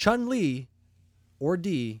 Chun-Li, or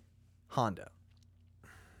D, Honda?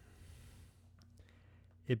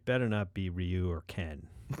 It better not be Ryu or Ken.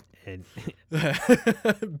 And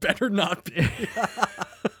Better not be.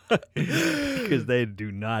 because they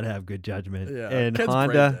do not have good judgment. Yeah, and Ken's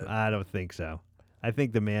Honda, brain dead. I don't think so. I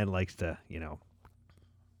think the man likes to,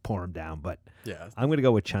 pour him down. But Yeah, I'm going to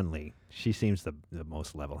go with Chun-Li. She seems the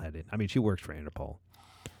most level-headed. I mean, she works for Interpol.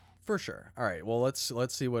 for sure. All right, well, let's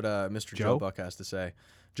see what Mr. Joe Joe? Buck has to say.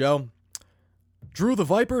 Joe, Drew, the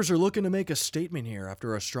Vipers are looking to make a statement here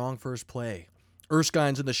after a strong first play.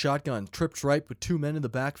 Erskine's in the shotgun, trips right with 2 men in the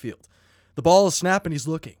backfield. The ball is snapping, he's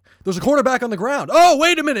looking. There's a quarterback on the ground. Oh,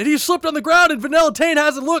 wait a minute, he slipped on the ground and Vanilla Tane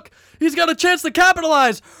hasn't looked. He's got a chance to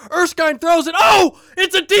capitalize. Erskine throws it. Oh,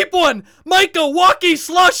 it's a deep one. Micah Walkie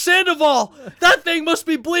slush Sandoval. That thing must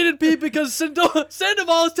be bleeding, Pete, because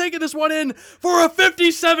Sandoval is taking this one in for a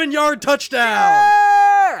 57-yard touchdown.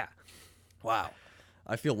 Yeah! Wow.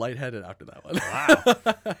 I feel lightheaded after that one.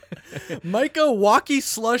 Wow. Micah Walkie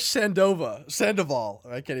Slush Sandoval.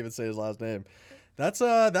 I can't even say his last name. That's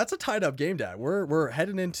a tied up game, Dad. We're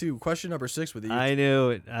heading into question number 6 with you. I knew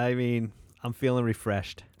it. I mean, I'm feeling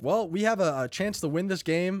refreshed. Well, we have a chance to win this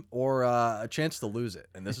game or a chance to lose it,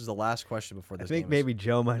 and this is the last question before I this think game. maybe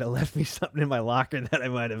Joe might have left me something in my locker that I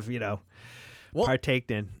might have,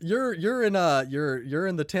 partaked in. You're in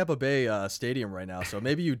the Tampa Bay Stadium right now, so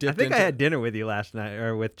maybe you dipped. I think into, I had dinner with you last night,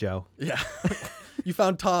 or with Joe. Yeah. You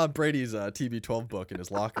found Tom Brady's TB12 book in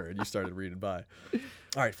his locker, and you started reading by.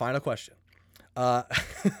 All right, final question.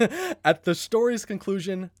 At the story's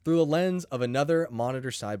conclusion, through the lens of another monitor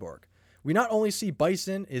cyborg, we not only see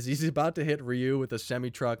Bison as he's about to hit Ryu with a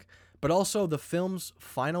semi-truck, but also the film's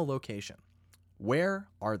final location. Where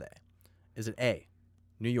are they? Is it A,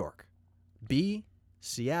 New York, B,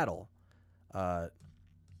 Seattle,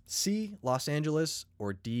 C, Los Angeles,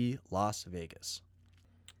 or D, Las Vegas?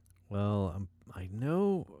 Well,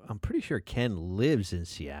 I'm pretty sure Ken lives in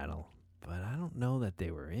Seattle, but I don't know that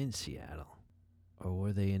they were in Seattle. Or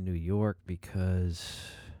were they in New York? Because,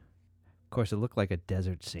 of course, it looked like a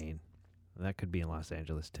desert scene. That could be in Los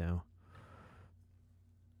Angeles, too.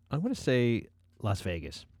 I'm going to say Las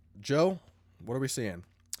Vegas. Joe, what are we seeing?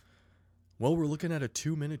 Well, we're looking at a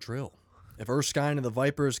 2-minute drill. If Erskine and the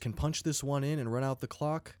Vipers can punch this one in and run out the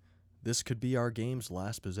clock, this could be our game's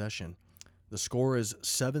last possession. The score is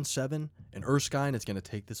 7-7, and Erskine is going to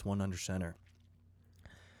take this one under center.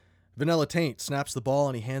 Vanilla Taint snaps the ball,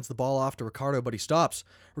 and he hands the ball off to Ricardo, but he stops.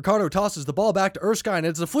 Ricardo tosses the ball back to Erskine, and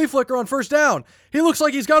it's a flea flicker on first down. He looks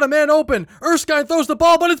like he's got a man open. Erskine throws the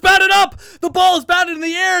ball, but it's batted up. The ball is batted in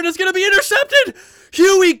the air, and it's going to be intercepted.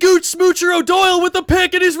 Huey Gooch Smoocher O'Doyle with the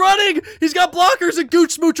pick, and he's running. He's got blockers, and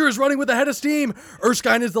Gooch Smoocher is running with a head of steam.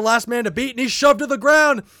 Erskine is the last man to beat, and he's shoved to the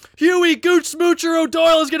ground. Huey Gooch Smoocher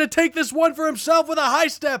O'Doyle is going to take this one for himself with a high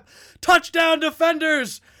step. Touchdown,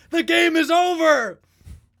 defenders. The game is over.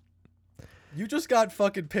 You just got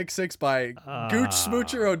fucking pick six by Gooch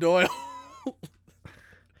Smoocher O'Doyle.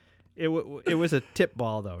 It was a tip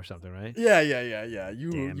ball, though, or something, right? Yeah.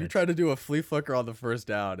 You Damn it. tried to do a flea flicker on the first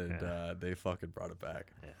down, and they fucking brought it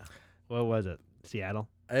back. Yeah. What was it? Seattle?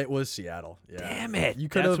 It was Seattle. Yeah. Damn it. You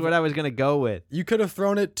could That's have what I was going to go with. You could have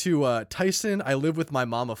thrown it to Tyson. I live with my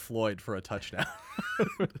mama Floyd for a touchdown.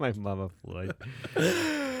 My mama Floyd.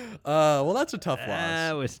 Well, that's a tough loss.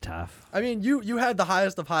 That was tough. I mean, you had the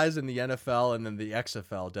highest of highs in the NFL, and then the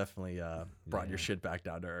XFL definitely brought your shit back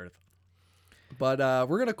down to earth. But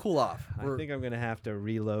we're going to cool off. I think I'm going to have to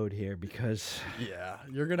reload here because... Yeah,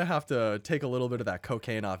 you're going to have to take a little bit of that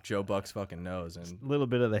cocaine off Joe Buck's fucking nose. And a little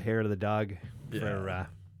bit of the hair of the dog for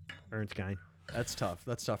Erskine. That's tough.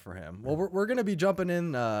 That's tough for him. Well, we're going to be jumping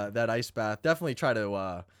in that ice bath. Definitely try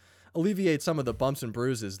to alleviate some of the bumps and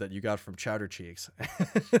bruises that you got from Chowder Cheeks.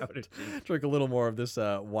 Drink a little more of this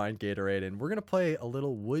wine Gatorade, and we're going to play a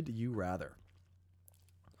little Would You Rather.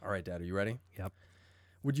 All right, Dad, are you ready? Yep.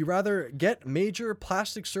 Would you rather get major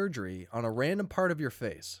plastic surgery on a random part of your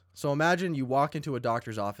face? So imagine you walk into a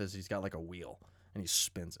doctor's office, he's got like a wheel, and he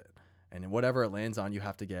spins it. And whatever it lands on, you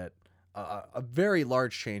have to get a very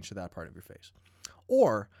large change to that part of your face.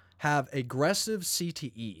 Or have aggressive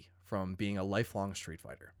CTE from being a lifelong street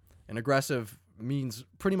fighter. And aggressive means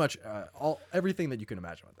pretty much everything that you can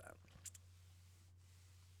imagine with that.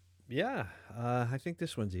 Yeah, I think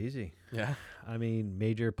this one's easy. Yeah. I mean,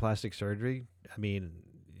 major plastic surgery. I mean,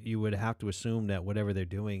 you would have to assume that whatever they're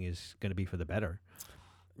doing is going to be for the better.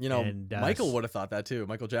 You know, And, Michael would have thought that too,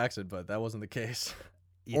 Michael Jackson, but that wasn't the case.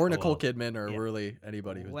 Yeah, Or Nicole well, Kidman, or really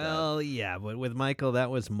anybody who's Well, yeah, but with Michael, that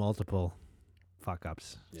was multiple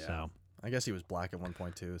fuck-ups. Yeah. So I guess he was black at one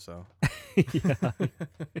point too, so.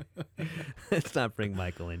 let's not bring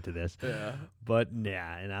Michael into this. Yeah. But,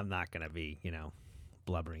 yeah, and I'm not going to be,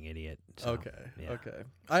 blubbering idiot. So, Okay. yeah. Okay.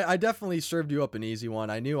 I definitely served you up an easy one.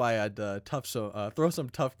 I knew I had throw some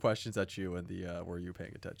tough questions at you and were you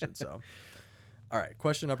paying attention? So, all right.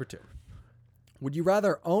 Question number 2. Would you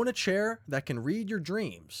rather own a chair that can read your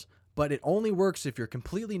dreams, but it only works if you're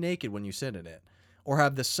completely naked when you sit in it, or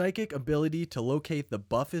have the psychic ability to locate the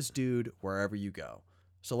buffest dude wherever you go?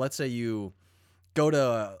 So let's say you go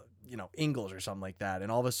to Ingles or something like that,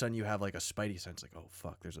 and all of a sudden you have like a spidey sense, like, oh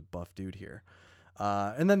fuck, there's a buff dude here.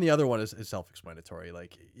 And then the other one is self-explanatory.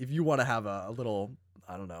 Like, if you want to have a little,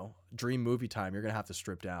 I don't know, dream movie time, you're going to have to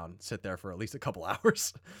strip down, sit there for at least a couple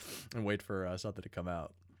hours and wait for something to come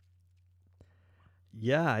out.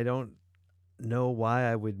 Yeah, I don't know why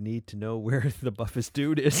I would need to know where the buffest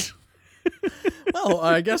dude is. Well,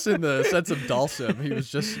 I guess in the sense of Dalsum, he was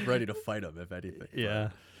just ready to fight him, if anything. Yeah.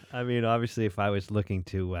 I mean, obviously, if I was looking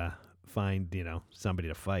to find, somebody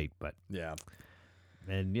to fight, but... Yeah.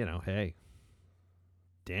 And, hey,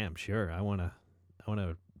 damn, sure, I want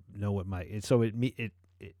to know what my... So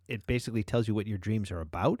it basically tells you what your dreams are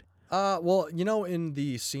about? Well, in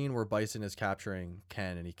the scene where Bison is capturing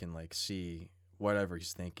Ken and he can, like, see whatever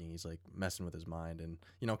he's thinking, he's, like, messing with his mind. And,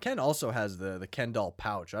 Ken also has the Ken doll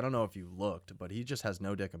pouch. I don't know if you looked, but he just has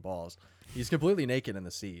no dick and balls. He's completely naked in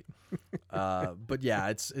the seat. But, yeah,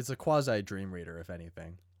 it's a quasi-dream reader, if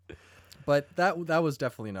anything. But that was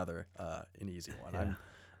definitely another an easy one. Yeah.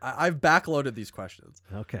 I've backloaded these questions.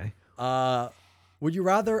 Okay. Would you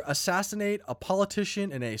rather assassinate a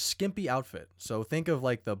politician in a skimpy outfit? So think of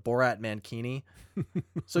like the Borat mankini.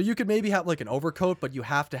 So you could maybe have like an overcoat, but you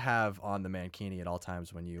have to have on the mankini at all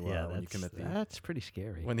times when you commit that's pretty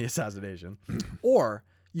scary. the assassination. Or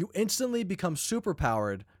you instantly become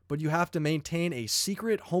superpowered, but you have to maintain a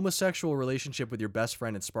secret homosexual relationship with your best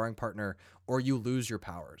friend and sparring partner, or you lose your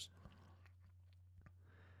powers.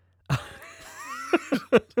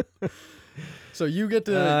 So you get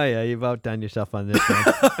to... yeah, you've outdone yourself on this one.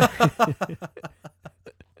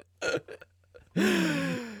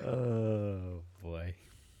 Oh, boy.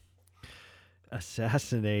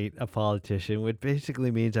 Assassinate a politician, which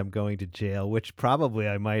basically means I'm going to jail, which probably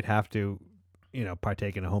I might have to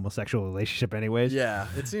partake in a homosexual relationship anyways. Yeah,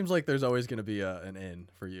 it seems like there's always going to be an in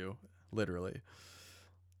for you, literally.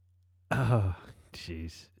 Oh,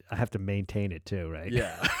 jeez. I have to maintain it too, right?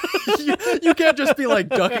 Yeah. you can't just be like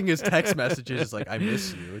ducking his text messages. It's like, I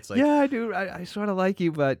miss you. It's like, Yeah, I do. I sort of like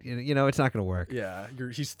you, but it's not going to work. yeah,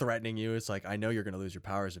 he's threatening you. It's like, I know you're going to lose your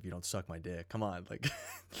powers if you don't suck my dick. Come on, like,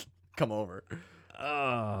 come over.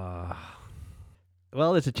 Well,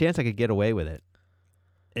 there's a chance I could get away with it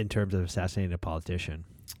in terms of assassinating a politician.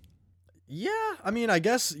 Yeah, I mean, I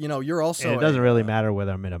guess, you're also. And it doesn't really matter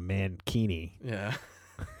whether I'm in a mankini. Yeah.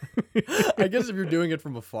 I guess if you're doing it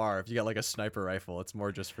from afar, if you got like a sniper rifle, it's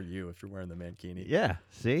more just for you if you're wearing the mankini. Yeah.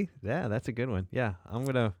 See? Yeah, that's a good one. Yeah. I'm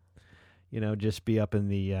going to, just be up in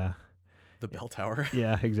the... The bell tower.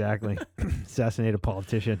 Yeah, exactly. Assassinate a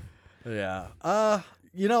politician. Yeah. I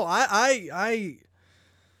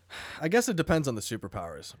guess it depends on the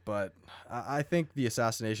superpowers, but I think the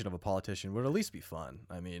assassination of a politician would at least be fun.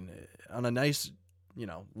 I mean, on a nice,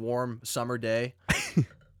 warm summer day,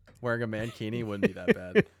 wearing a mankini wouldn't be that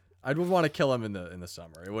bad. I would want to kill him in the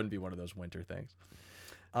summer. It wouldn't be one of those winter things.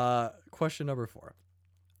 Question number 4.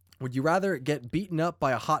 Would you rather get beaten up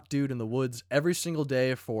by a hot dude in the woods every single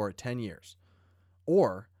day for 10 years,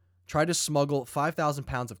 or try to smuggle 5,000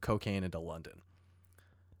 pounds of cocaine into London?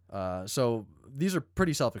 So these are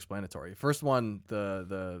pretty self-explanatory. First one,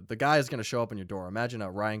 the guy is going to show up on your door. Imagine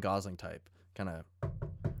a Ryan Gosling type.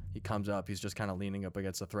 He comes up. He's just kind of leaning up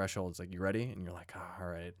against the threshold. It's like, you ready? And you're like, all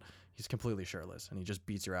right. He's completely shirtless, and he just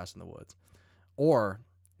beats your ass in the woods. Or,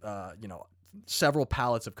 several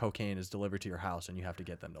pallets of cocaine is delivered to your house, and you have to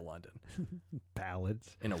get them to London. Pallets?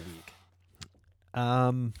 In a week.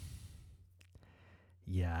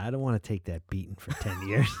 Yeah, I don't want to take that beating for 10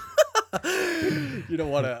 years. You don't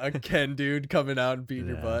want a Ken dude coming out and beating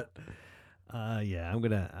your butt. Yeah, I'm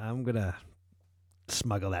gonna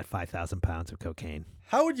smuggle that 5,000 pounds of cocaine.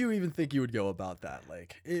 How would you even think you would go about that?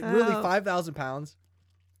 Like, really, 5,000 pounds?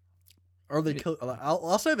 Or they kill?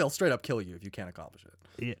 I'll say they'll straight up kill you if you can't accomplish it.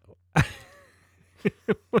 Yeah.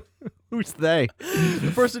 Who's they?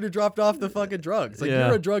 The person who dropped off the fucking drugs. Like, Yeah.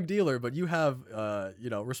 you're a drug dealer, but you have,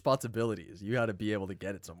 responsibilities. You got to be able to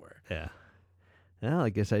get it somewhere. Yeah. Well, I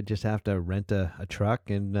guess I just have to rent a truck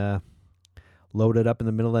and load it up in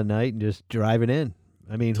the middle of the night and just drive it in.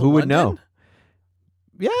 I mean, who would know? London?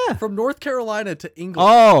 Yeah. From North Carolina to England.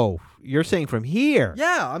 Oh, you're saying from here?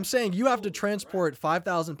 Yeah, I'm saying you have to transport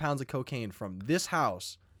 5,000 pounds of cocaine from this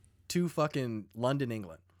house to fucking London,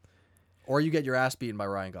 England. Or you get your ass beaten by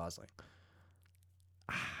Ryan Gosling.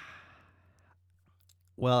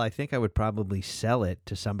 Well, I think I would probably sell it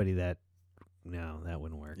to somebody that... No, that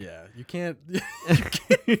wouldn't work. Yeah, you can't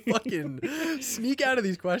fucking sneak out of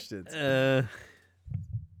these questions. Yeah,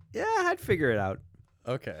 I'd figure it out.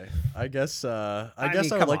 Okay, I guess I mean, would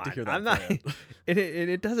come like to on. hear that. I'm not. plan.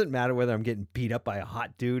 It doesn't matter whether I'm getting beat up by a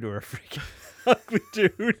hot dude or a freaking ugly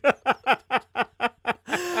dude.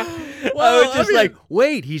 I was just like,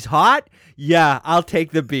 wait, he's hot? Yeah, I'll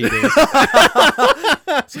take the beating.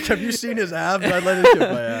 It's like, have you seen his abs? I'd let him kick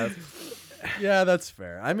my ass. Yeah, that's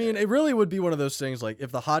fair. I mean, it really would be one of those things, like,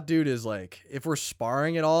 if the hot dude is like, if we're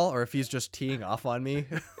sparring at all, or if he's just teeing off on me.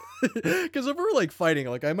 Because if we're like fighting,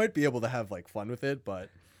 like, I might be able to have like fun with it, but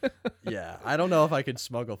yeah, I don't know if I could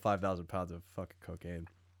smuggle 5,000 pounds of fucking cocaine.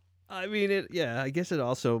 I mean, I guess it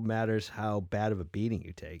also matters how bad of a beating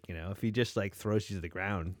you take. If he just like throws you to the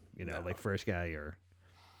ground, like first guy or.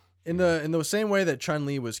 In the same way that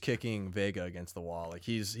Chun-Li was kicking Vega against the wall, like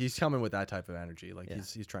he's coming with that type of energy, like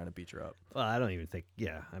he's trying to beat her up. Well, I don't even think.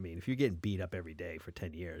 Yeah, I mean, if you're getting beat up every day for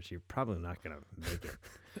 10 years, you're probably not gonna make it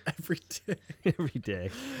Every day. every day.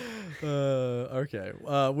 Okay.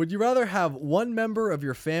 Would you rather have one member of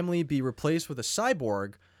your family be replaced with a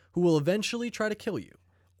cyborg who will eventually try to kill you,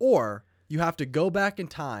 or you have to go back in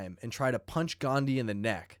time and try to punch Gandhi in the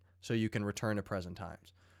neck so you can return to present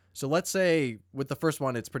times? So let's say with the first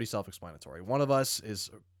one, it's pretty self-explanatory. One of us is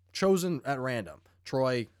chosen at random.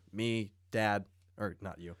 Troy, me, Dad, or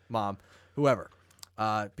not you, Mom, whoever,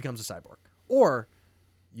 becomes a cyborg. Or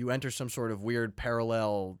you enter some sort of weird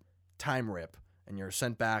parallel time rip and you're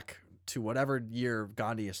sent back to whatever year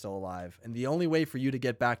Gandhi is still alive. And the only way for you to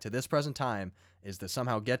get back to this present time is to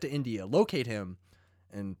somehow get to India, locate him,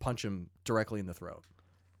 and punch him directly in the throat.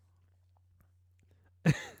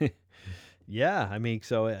 Yeah, I mean,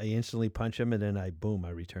 so I instantly punch him and then I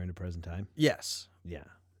return to present time. Yes. Yeah.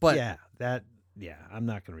 But I'm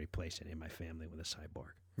not going to replace any of my family with a cyborg.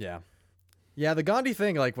 Yeah. Yeah, the Gandhi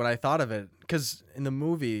thing, like when I thought of it, because in the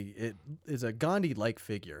movie, it is a Gandhi-like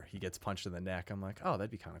figure. He gets punched in the neck. I'm like, oh,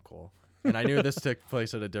 that'd be kind of cool. And I knew this took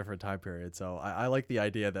place at a different time period, so I like the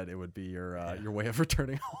idea that it would be your way of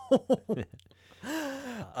returning home.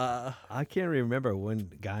 I can't remember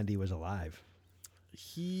when Gandhi was alive.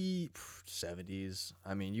 He 70s.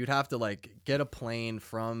 I mean, you'd have to like get a plane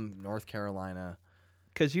from North Carolina.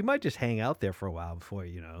 Because you might just hang out there for a while before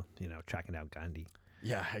tracking out Gandhi.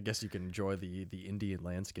 Yeah, I guess you can enjoy the Indian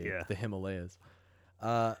landscape, Yeah. the Himalayas.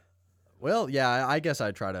 Well, yeah, I guess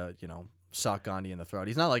I'd try to sock Gandhi in the throat.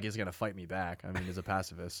 He's not like he's gonna fight me back. I mean, he's a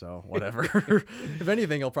pacifist, so whatever. If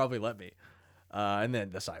anything, he'll probably let me. And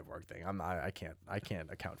then the cyborg thing, I can't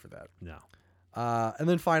account for that. No. And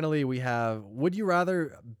then finally, we have: would you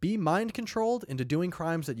rather be mind controlled into doing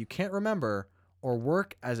crimes that you can't remember, or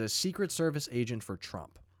work as a Secret Service agent for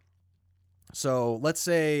Trump? So let's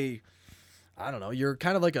say, I don't know, you're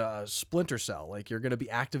kind of like a Splinter Cell. Like you're gonna be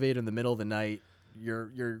activated in the middle of the night.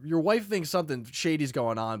 Your wife thinks something shady's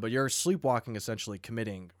going on, but you're sleepwalking, essentially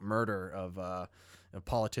committing murder of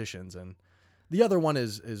politicians. And the other one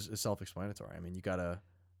is self-explanatory. I mean, you gotta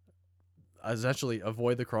essentially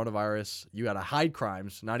avoid the coronavirus. You gotta hide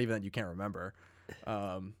crimes, not even that you can't remember.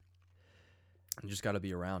 You just gotta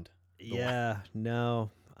be around.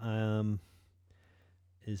 No. I'll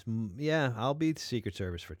be the Secret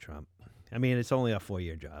Service for Trump. I mean, it's only a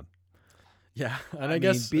 4-year job. Yeah, and I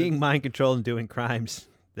guess being mind controlled and doing crimes,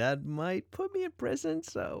 that might put me in prison.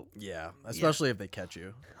 So yeah, especially if they catch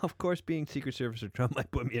you. of course, being Secret Service for Trump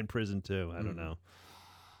might put me in prison too. I don't know.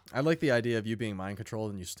 I like the idea of you being mind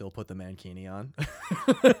controlled and you still put the mankini on.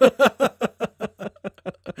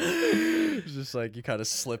 It's just like you kind of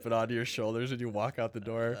slip it onto your shoulders and you walk out the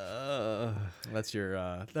door. That's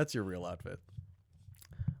your real outfit.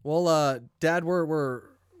 Well, Dad, we're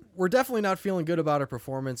definitely not feeling good about our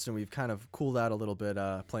performance, and we've kind of cooled out a little bit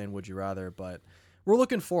playing Would You Rather, but we're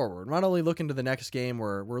looking forward. We're not only looking to the next game,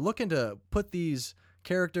 we're looking to put these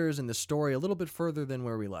characters in the story a little bit further than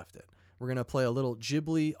where we left it. We're going to play a little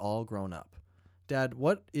Ghibli All Grown Up. Dad,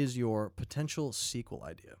 what is your potential sequel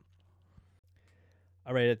idea?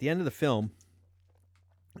 All right, at the end of the film,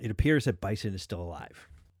 it appears that Bison is still alive.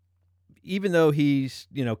 Even though he's,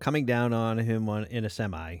 coming down on him in a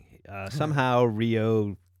semi, somehow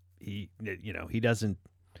Rio, he doesn't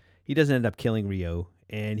end up killing Rio,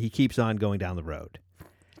 and he keeps on going down the road.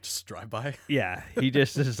 Just drive by? Yeah, he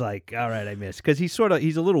just is like, all right, I missed. Because he's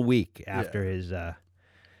a little weak after his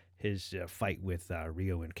fight with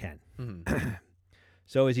Rio and Ken. Mm-hmm.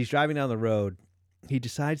 So as he's driving down the road, he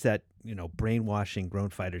decides that, brainwashing grown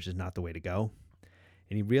fighters is not the way to go.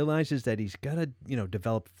 And he realizes that he's got to,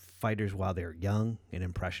 develop fighters while they're young and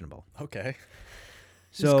impressionable. Okay.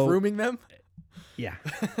 So he's grooming them? Yeah.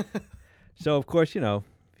 So, of course,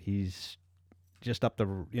 he's just up the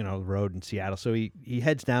road in Seattle. So he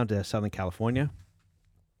heads down to Southern California,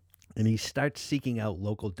 and he starts seeking out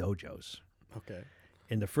local dojos. Okay.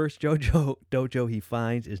 And the first dojo he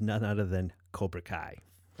finds is none other than Cobra Kai.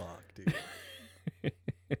 Fuck, dude.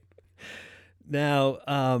 Now,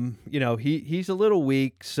 he's a little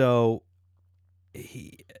weak, so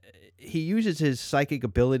he uses his psychic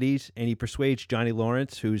abilities, and he persuades Johnny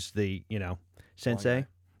Lawrence, who's the sensei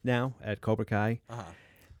now at Cobra Kai,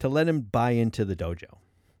 to let him buy into the dojo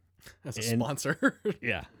as a sponsor.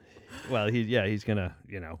 Yeah, well, he's gonna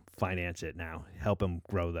finance it now, help him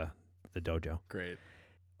grow the dojo. Great.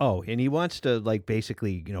 Oh, and he wants to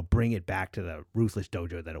basically bring it back to the ruthless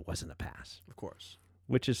dojo that it was in the past. Of course.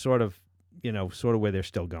 Which is sort of where they're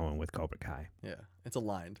still going with Cobra Kai. Yeah, it's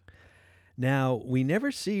aligned. Now, we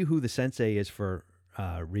never see who the sensei is for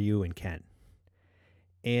Ryu and Ken.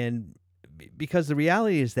 And because the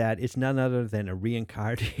reality is that it's none other than a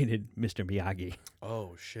reincarnated Mr. Miyagi.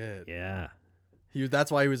 Oh, shit. Yeah.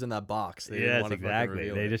 That's why he was in that box. Exactly.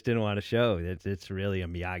 They just didn't want to show it's really a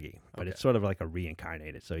Miyagi. But it's sort of like a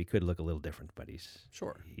reincarnated. So he could look a little different, but he's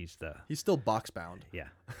still box bound. Yeah.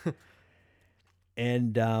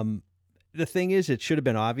 And the thing is, it should have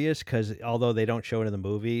been obvious because although they don't show it in the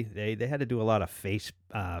movie, they had to do a lot of fence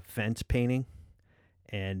painting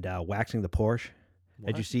and waxing the Porsche. What?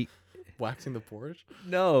 Did you see? Waxing the Porsche?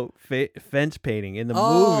 No, fence painting in the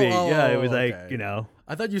movie. Yeah, it was like,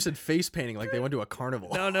 I thought you said face painting, like they went to a carnival.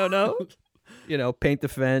 No. Paint the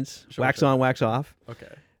fence, wax on, wax off.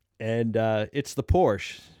 Okay. And it's the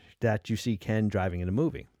Porsche that you see Ken driving in the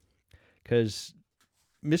movie. Because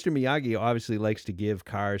Mr. Miyagi obviously likes to give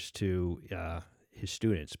cars to his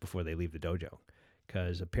students before they leave the dojo,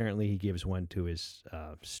 because apparently he gives one to his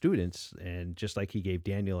students, and just like he gave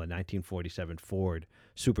Daniel a 1947 Ford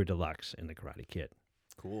Super Deluxe in The Karate Kid.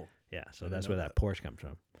 Cool. Yeah, so that's where that Porsche comes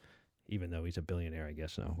from, even though he's a billionaire, I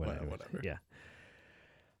guess. No, whatever. Whatever. Yeah.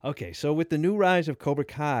 Okay, so with the new rise of Cobra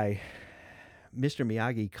Kai, Mr.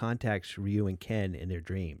 Miyagi contacts Ryu and Ken in their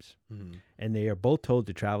dreams. Mhm. And they are both told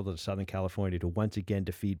to travel to Southern California to once again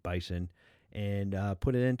defeat Bison and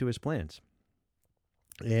put an end to his plans.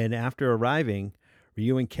 And after arriving,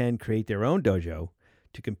 Ryu and Ken create their own dojo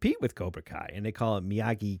to compete with Cobra Kai, and they call it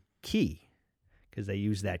Miyagi Ki because they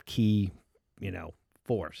use that ki,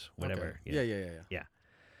 force, whatever. Okay. Yeah.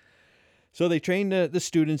 So they train the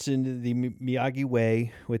students in the Miyagi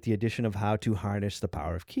way with the addition of how to harness the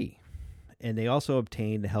power of ki. And they also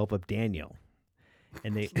obtain the help of Daniel.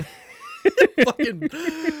 And they... Fucking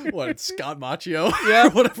what? Scott Machio? Yeah.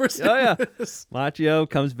 Or whatever. His Oh, yeah. name is. Machio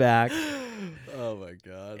comes back. Oh my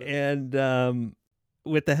god. And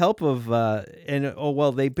with the help of...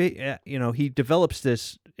 he develops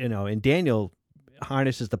this, and Daniel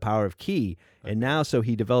harnesses the power of ki. And now, so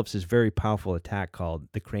he develops this very powerful attack called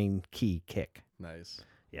the Crane Ki Kick. Nice.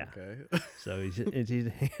 Yeah. Okay. So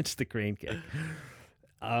it's the crane kick.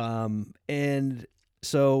 And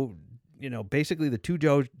so, basically the two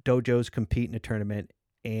dojos compete in a tournament,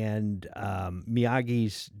 and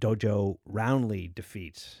Miyagi's dojo roundly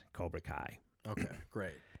defeats Cobra Kai. Okay.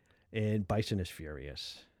 Great. And Bison is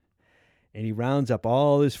furious. And he rounds up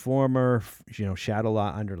all his former, Shadow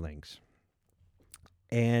Law underlings.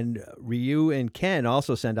 And Ryu and Ken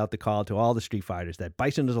also send out the call to all the Street Fighters that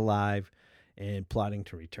Bison is alive and plotting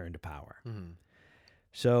to return to power. Mhm.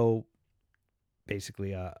 So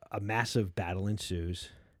basically a massive battle ensues.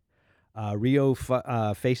 Ryu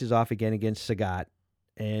faces off again against Sagat,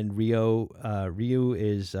 and Ryu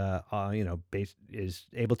is is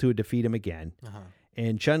able to defeat him again. Uh-huh.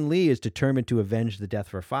 And Chun-Li is determined to avenge the death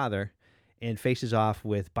of her father and faces off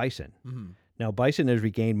with Bison. Mhm. Now, Bison has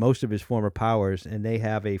regained most of his former powers, and they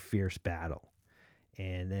have a fierce battle.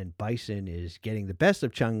 And then Bison is getting the best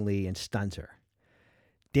of Chun-Li and stuns her.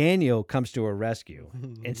 Daniel comes to her rescue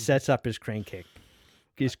and sets up his crane ki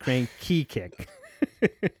kick.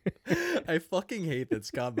 I fucking hate that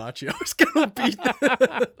Scott Machio is gonna beat.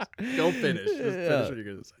 Go finish. Just finish what you're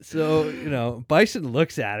gonna say. So, Bison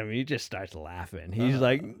looks at him and he just starts laughing. He's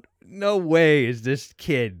like, no way is this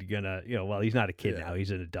kid gonna, he's not a kid now,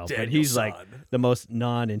 he's an adult, but he's like the most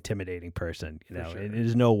non-intimidating person, For sure. and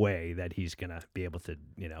there's no way that he's gonna be able to,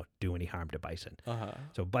 do any harm to Bison. Uh-huh.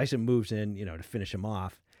 So Bison moves in, to finish him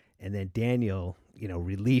off, and then Daniel,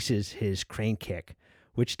 releases his crane kick,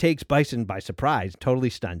 which takes Bison by surprise, totally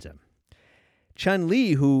stuns him.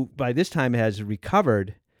 Chun-Li, who by this time has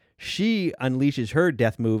recovered, she unleashes her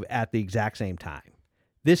death move at the exact same time.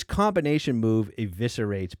 This combination move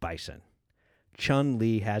eviscerates Bison.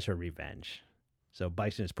 Chun-Li has her revenge. So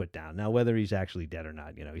Bison is put down. Now, whether he's actually dead or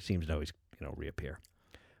not, he seems to always, reappear.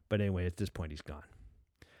 But anyway, at this point, he's gone.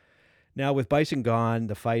 Now, with Bison gone,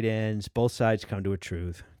 the fight ends. Both sides come to a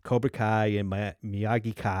truth. Cobra Kai and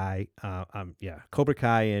Miyagi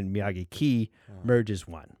Ki merge as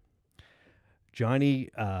one. Johnny,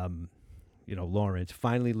 Lawrence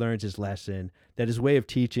finally learns his lesson that his way of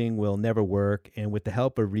teaching will never work, and with the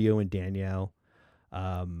help of Ryu and Danielle,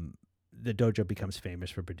 the dojo becomes famous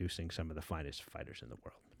for producing some of the finest fighters in the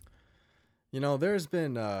world. There's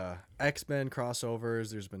been X-Men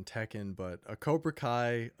crossovers, there's been Tekken, but a Cobra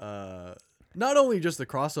Kai, not only just a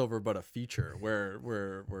crossover, but a feature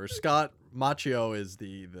where Scott Machio is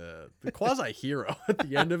the quasi-hero at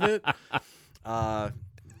the end of it.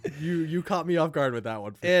 You caught me off guard with that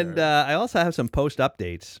one. And sure. I also have some post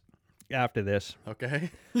updates after this. Okay.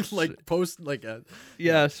 sort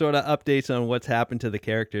of updates on what's happened to the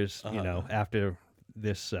characters, after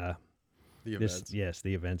this, the events.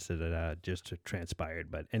 the events that just transpired.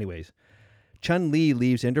 But anyways, Chun-Li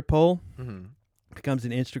leaves Interpol, becomes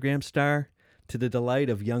an Instagram star to the delight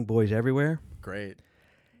of young boys everywhere. Great.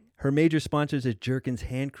 Her major sponsors is Jergens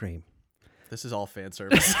hand cream. This is all fan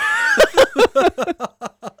service.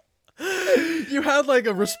 You had like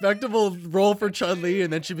a respectable role for Chun-Li,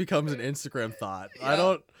 and then she becomes an Instagram thought.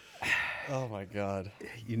 Yeah. Oh my god.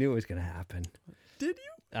 You knew it was going to happen. Did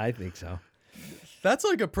you? I think so. That's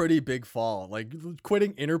like a pretty big fall. Like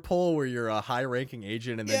quitting Interpol, where you're a high-ranking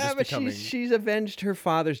agent, and then just becoming. She's avenged her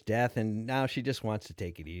father's death, and now she just wants to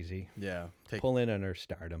take it easy. Yeah. Pull in on her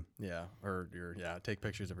stardom. Yeah. Or take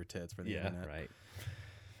pictures of her tits for the internet. Right.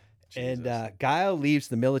 Jesus. And Guile leaves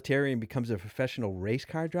the military and becomes a professional race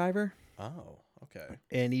car driver. Oh, okay.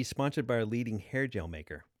 And he's sponsored by a leading hair gel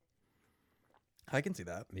maker. I can see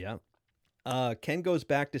that. Yeah. Ken goes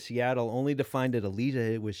back to Seattle only to find that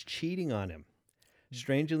Aliza was cheating on him.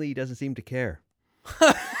 Strangely, he doesn't seem to care.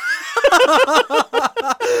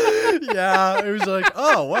 Yeah, it was like,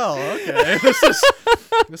 oh, well, okay.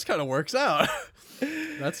 This kind of works out.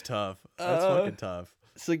 That's tough. That's fucking tough.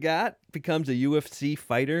 Sagat becomes a UFC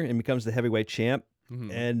fighter and becomes the heavyweight champ.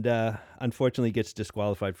 and unfortunately gets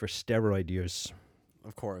disqualified for steroid use.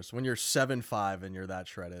 Of course, when you're 7'5" and you're that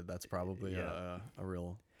shredded, that's probably a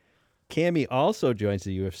real. Cammy also joins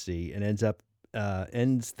the UFC and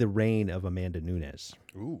ends the reign of Amanda Nunes.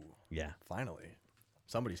 Ooh, Yeah. finally,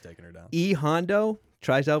 somebody's taking her down. E. Hondo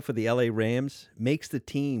tries out for the LA Rams, makes the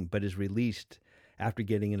team, but is released after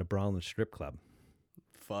getting in a brawl in a strip club.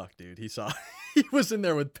 Fuck, dude, he was in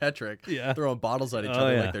there with Petrick, Yeah. throwing bottles at each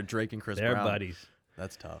other like they're Drake and Chris They're Brown. buddies.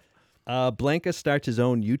 That's tough. Blanca starts his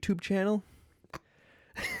own YouTube channel.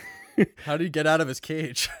 How did he get out of his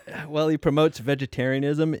cage? Well, he promotes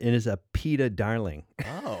vegetarianism and is a PETA darling.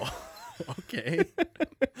 Oh, okay.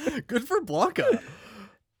 Good for Blanca.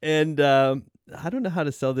 And I don't know how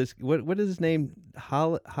to sell this. What is his name?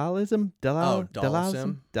 Holism?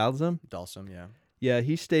 Dalsim. Dalsim? Dalsim, yeah. Yeah,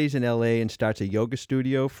 he stays in L.A. and starts a yoga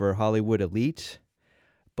studio for Hollywood elites,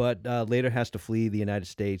 but later has to flee the United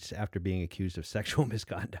States after being accused of sexual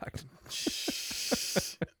misconduct.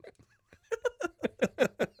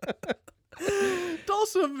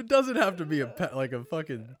 Dalsim doesn't have to be a pet, like a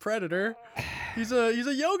fucking predator. He's a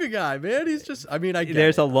yoga guy, man. He's just. I mean, I get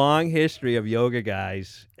There's it. a long history of yoga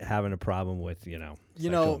guys having a problem with,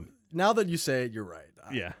 Now that you say it, you're right.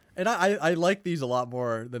 Yeah. And I like these a lot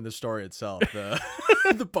more than the story itself. The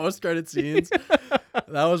the post credit scenes,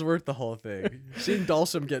 that was worth the whole thing. Seeing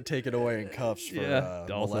Dalsim get taken away in cuffs for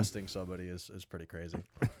molesting somebody is pretty crazy.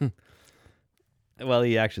 Well,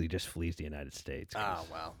 he actually just flees the United States. Ah,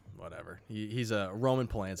 well, whatever. He's a Roman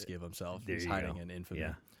Polanski of himself. There He's you hiding go. in infamy.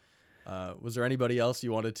 Yeah. Was there anybody else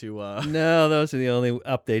you wanted to? No, those are the only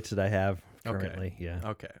updates that I have currently. Okay. Yeah.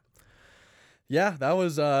 Okay. Yeah, that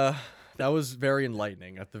was very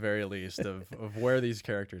enlightening at the very least of where these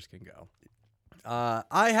characters can go.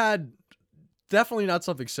 I had definitely not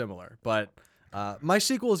something similar, but my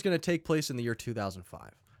sequel is going to take place in the year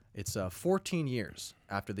 2005. It's 14 years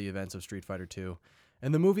after the events of Street Fighter II,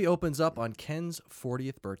 and the movie opens up on Ken's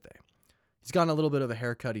 40th birthday. He's gotten a little bit of a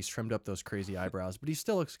haircut. He's trimmed up those crazy eyebrows, but he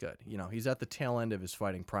still looks good. You know, he's at the tail end of his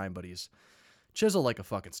fighting prime, but he's chiseled like a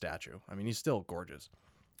fucking statue. I mean, he's still gorgeous.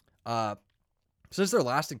 Since their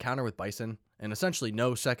last encounter with Bison, and essentially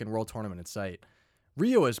no second world tournament in sight,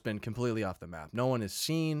 Ryu has been completely off the map. No one has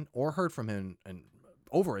seen or heard from him in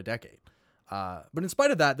over a decade. But in spite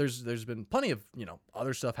of that, there's been plenty of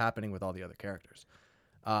other stuff happening with all the other characters.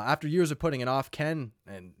 After years of putting it off, Ken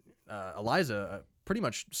and Eliza pretty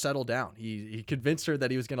much settled down. He convinced her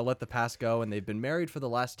that he was going to let the past go, and they've been married for the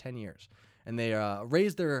last 10 years. And they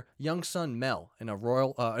raised their young son Mel in a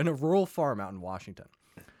rural farm out in Washington.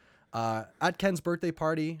 At Ken's birthday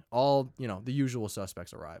party, all the usual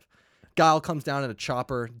suspects arrive. Guile comes down in a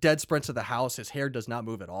chopper, dead sprints to the house. His hair does not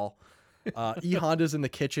move at all. E. Honda's in the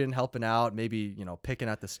kitchen helping out, maybe picking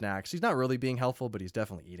at the snacks. He's not really being helpful, but he's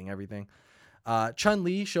definitely eating everything.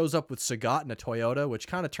 Chun-Li shows up with Sagat in a Toyota, which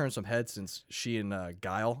kind of turns some heads since she and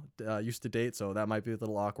Guile used to date, so that might be a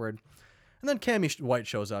little awkward. And then Cammy White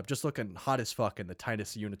shows up, just looking hot as fuck in the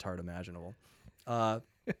tightest unitard imaginable.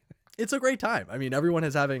 It's a great time. I mean, everyone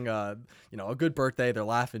is having a good birthday. They're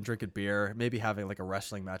laughing, drinking beer, maybe having like a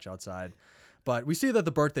wrestling match outside. But we see that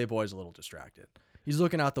the birthday boy is a little distracted. He's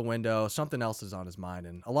looking out the window. Something else is on his mind,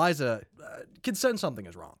 and Eliza can sense something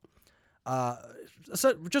is wrong.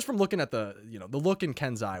 So just from looking at the look in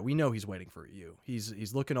Ken's eye, we know he's waiting for you.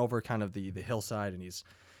 He's looking over kind of the hillside, and he's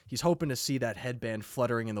hoping to see that headband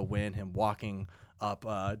fluttering in the wind, him walking up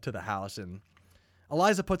to the house. And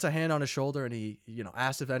Eliza puts a hand on his shoulder, and he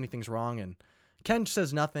asks if anything's wrong, and Ken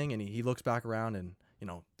says nothing, and he looks back around, and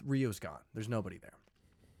Ryu's gone. There's nobody there.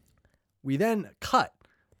 We then cut.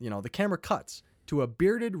 The camera cuts to a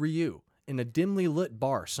bearded Ryu in a dimly lit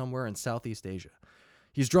bar somewhere in Southeast Asia.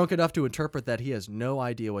 He's drunk enough to interpret that he has no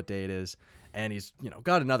idea what day it is, and he's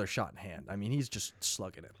got another shot in hand. I mean, he's just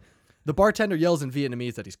slugging it. The bartender yells in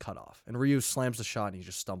Vietnamese that he's cut off, and Ryu slams the shot and he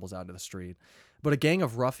just stumbles out into the street. But a gang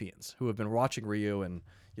of ruffians who have been watching Ryu and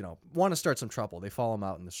want to start some trouble, they follow him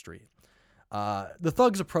out in the street. The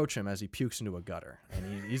thugs approach him as he pukes into a gutter,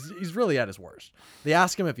 and he's really at his worst. They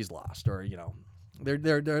ask him if he's lost, or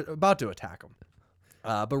they're about to attack him.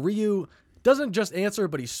 But Ryu doesn't just answer,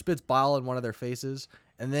 but he spits bile in one of their faces,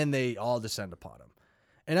 and then they all descend upon him.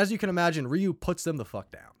 And as you can imagine, Ryu puts them the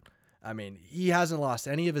fuck down. I mean, he hasn't lost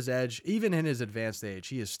any of his edge. Even in his advanced age,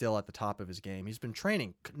 he is still at the top of his game. He's been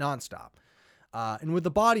training nonstop. And with the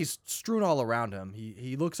bodies strewn all around him,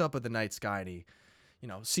 he looks up at the night sky and he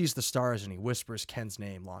sees the stars and he whispers Ken's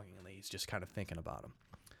name longingly. He's just kind of thinking about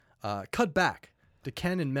him. Cut back to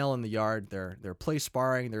Ken and Mel in the yard. They're play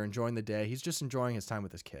sparring. They're enjoying the day. He's just enjoying his time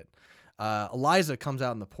with his kid. Eliza comes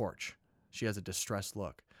out on the porch. She has a distressed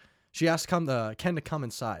look. She asks Ken to come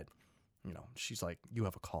inside. she's like, you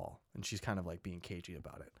have a call. And she's kind of like being cagey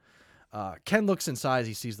about it. Ken looks inside.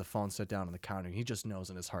 He sees the phone set down on the counter. And he just knows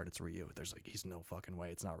in his heart it's Ryu. He's no fucking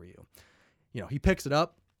way it's not Ryu. He picks it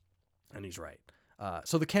up, and he's right.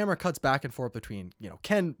 So the camera cuts back and forth between,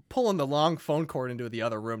 Ken pulling the long phone cord into the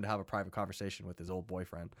other room to have a private conversation with his old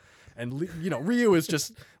boyfriend. And, Ryu is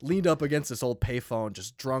just leaned up against this old payphone,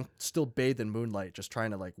 just drunk, still bathed in moonlight, just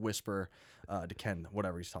trying to like whisper to Ken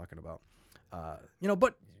whatever he's talking about.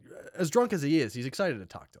 But as drunk as he is, he's excited to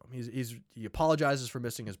talk to him. He apologizes for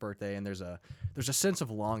missing his birthday, and there's a sense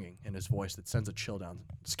of longing in his voice that sends a chill down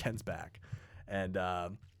Ken's back. And,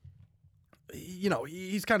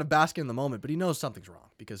 he's kind of basking in the moment, but he knows something's wrong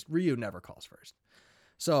because Ryu never calls first.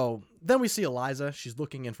 So then we see Eliza. She's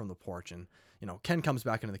looking in from the porch, and, Ken comes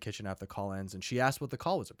back into the kitchen after the call ends, and she asks what the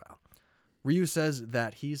call was about. Ryu says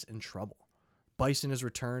that he's in trouble. Bison has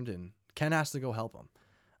returned, and Ken has to go help him.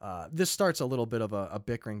 This starts a little bit of a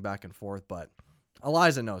bickering back and forth, but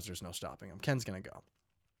Eliza knows there's no stopping him. Ken's going to go.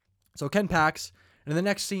 So Ken packs, and in the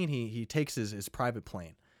next scene, he takes his private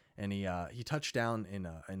plane, and he touched down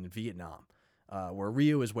in Vietnam, where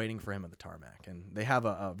Ryu is waiting for him at the tarmac. And they have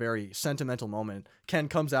a very sentimental moment. Ken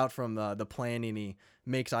comes out from the plane, and he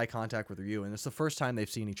makes eye contact with Ryu, and it's the first time they've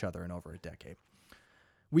seen each other in over a decade.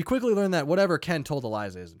 We quickly learn that whatever Ken told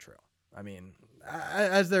Eliza isn't true. I mean,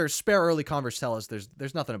 as their spare early converse tell us,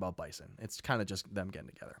 there's nothing about Bison. It's kind of just them getting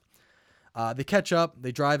together. They catch up.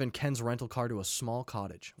 They drive in Ken's rental car to a small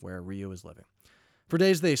cottage where Ryu is living. For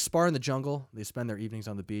days, they spar in the jungle. They spend their evenings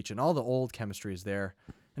on the beach, and all the old chemistry is there.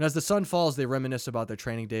 And as the sun falls, they reminisce about their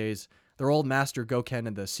training days, their old master Goken,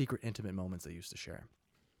 and the secret intimate moments they used to share.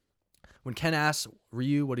 When Ken asks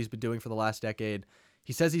Ryu what he's been doing for the last decade,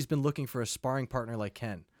 he says he's been looking for a sparring partner like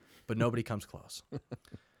Ken, but nobody comes close.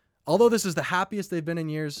 Although this is the happiest they've been in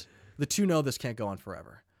years, the two know this can't go on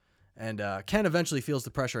forever. And Ken eventually feels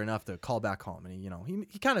the pressure enough to call back home. And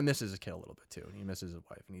he kind of misses his kid a little bit too. And he misses his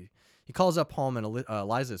wife. And he calls up home, and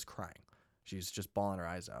Eliza is crying. She's just bawling her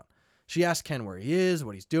eyes out. She asks Ken where he is,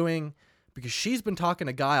 what he's doing, because she's been talking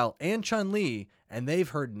to Guile and Chun-Li, and they've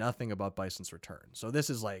heard nothing about Bison's return. So this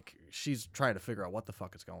is like, she's trying to figure out what the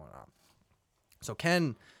fuck is going on. So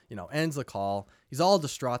Ken, ends the call. He's all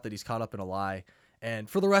distraught that he's caught up in a lie. And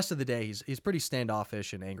for the rest of the day, he's pretty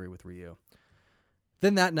standoffish and angry with Ryu.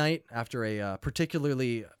 Then that night, after a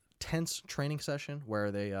particularly tense training session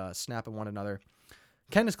where they snap at one another,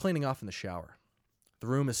 Ken is cleaning off in the shower. The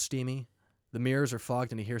room is steamy. The mirrors are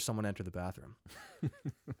fogged, and he hears someone enter the bathroom.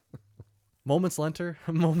 Moments later,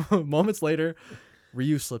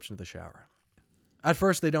 Ryu slips into the shower. At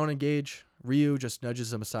first, they don't engage. Ryu just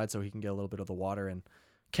nudges him aside so he can get a little bit of the water, and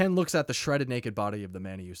Ken looks at the shredded naked body of the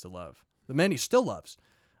man he used to love. The man he still loves.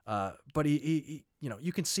 But he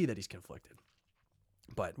you can see that he's conflicted.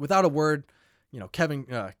 But without a word, Ken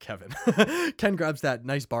grabs that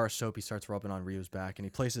nice bar of soap. He starts rubbing on Ryu's back, and he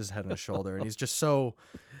places his head on his shoulder, and he's just so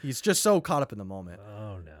caught up in the moment.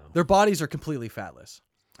 Oh no. Their bodies are completely fatless.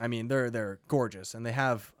 I mean, they're gorgeous, and they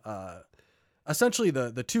have essentially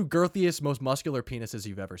the two girthiest, most muscular penises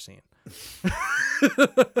you've ever seen.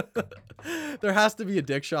 There has to be a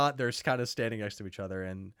dick shot. They're kind of standing next to each other,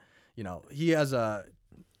 and he has like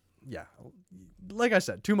I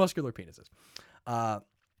said, two muscular penises.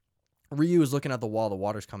 Ryu is looking at the wall. The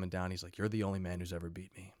water's coming down. He's like, "You're the only man who's ever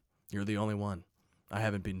beat me. You're the only one. I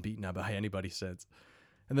haven't been beaten by anybody since."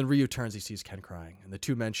 And then Ryu turns. He sees Ken crying, and the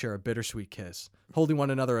two men share a bittersweet kiss, holding one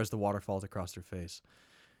another as the water falls across their face.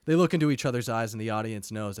 They look into each other's eyes, and the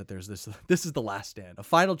audience knows that there's this is the last stand, a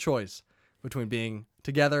final choice between being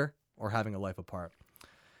together or having a life apart.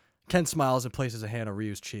 Ken smiles and places a hand on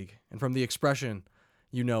Ryu's cheek, and from the expression,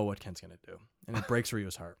 you know what Ken's going to do, and it breaks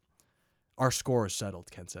Ryu's heart. "Our score is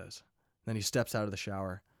settled," Ken says. Then he steps out of the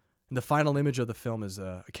shower, and the final image of the film is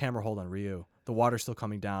a camera hold on Ryu, the water still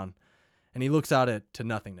coming down, and he looks out to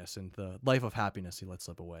nothingness and the life of happiness he let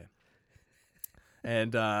slip away.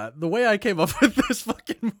 And the way I came up with this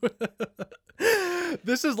fucking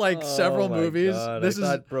this is like several movies. God. I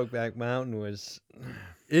thought Brokeback Mountain was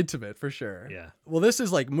intimate for sure. Yeah. Well, this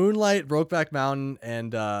is like Moonlight, Brokeback Mountain,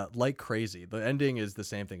 and Like Crazy. The ending is the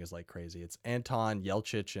same thing as Like Crazy. It's Anton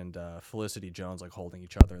Yelchin and Felicity Jones like holding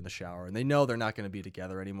each other in the shower, and they know they're not going to be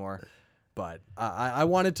together anymore. But I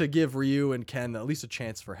wanted to give Ryu and Ken at least a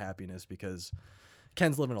chance for happiness because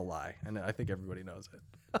Ken's living a lie, and I think everybody knows it.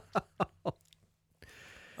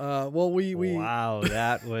 Wow,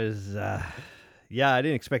 that was yeah, I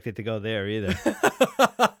didn't expect it to go there either.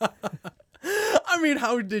 I mean,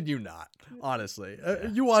 how did you not? Honestly,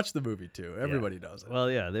 you watched the movie too. Everybody knows it.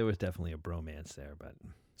 Well, yeah, there was definitely a bromance there, but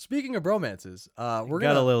Speaking of bromances, we're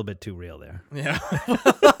Got gonna a little bit too real there. yeah.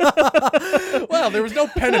 Well, there was no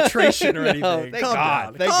penetration or anything. No, thank Calm God,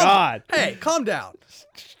 down. thank God. Hey, calm down.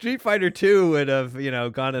 Street Fighter 2 would have,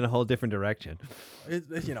 gone in a whole different direction.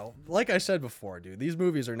 Like I said before, dude, these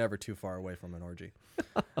movies are never too far away from an orgy.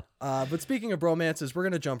 But speaking of bromances, we're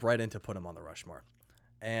gonna jump right into put them on the Rushmore,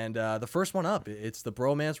 and the first one up, it's the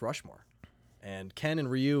bromance Rushmore, and Ken and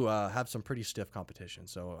Ryu have some pretty stiff competition.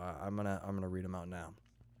 So I'm gonna read them out now.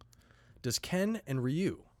 Does Ken and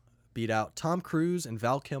Ryu beat out Tom Cruise and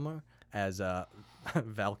Val Kilmer as as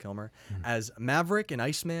Maverick and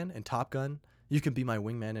Iceman in Top Gun? You Can Be My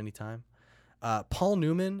Wingman Anytime. Paul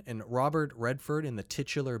Newman and Robert Redford in the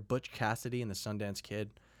titular Butch Cassidy and the Sundance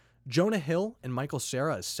Kid. Jonah Hill and Michael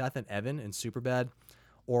Cera as Seth and Evan in Superbad.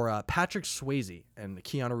 Or Patrick Swayze and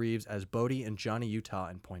Keanu Reeves as Bodhi and Johnny Utah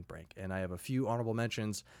in Point Break. And I have a few honorable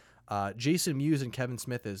mentions. Jason Mewes and Kevin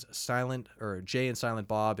Smith as Jay and Silent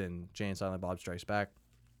Bob and Jay and Silent Bob Strikes Back.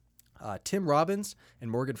 Tim Robbins and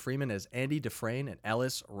Morgan Freeman as Andy Dufresne and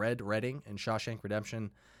Ellis Red Redding in Shawshank Redemption.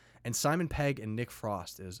 And Simon Pegg and Nick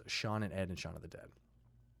Frost as Shaun and Ed in Shaun of the Dead.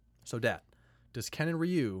 So, Dad, does Ken and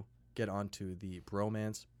Ryu get onto the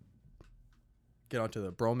bromance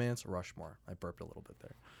Rushmore? I burped a little bit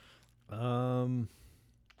there.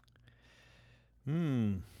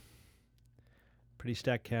 Pretty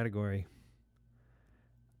stacked category.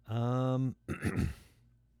 I'm going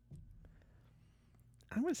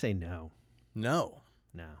to say no. No.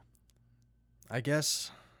 No. I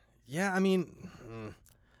guess, yeah, I mean,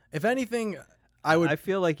 if anything, I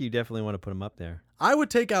feel like you definitely want to put him up there. I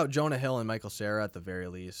would take out Jonah Hill and Michael Cera at the very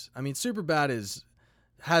least. I mean, Superbad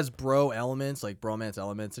has bro elements, like bromance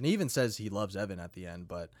elements, and he even says he loves Evan at the end.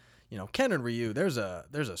 But Ken and Ryu, there's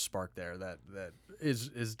a spark there that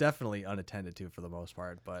is definitely unattended to for the most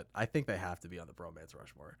part. But I think they have to be on the bromance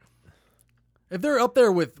Rushmore. If they're up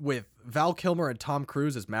there with Val Kilmer and Tom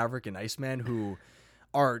Cruise as Maverick and Iceman, who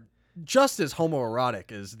are just as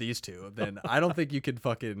homoerotic as these two, then I don't think you could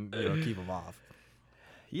fucking keep them off.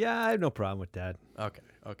 Yeah, I have no problem with that. Okay.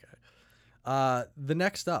 The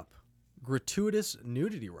next up, gratuitous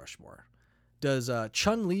nudity Rushmore. Does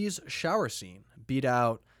Chun-Li's shower scene beat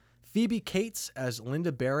out Phoebe Cates as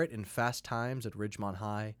Linda Barrett in Fast Times at Ridgemont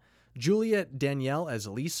High, Juliet Danielle as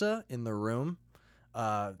Lisa in The Room?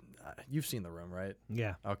 You've seen The Room, right?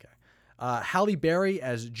 Yeah. Okay. Halle Berry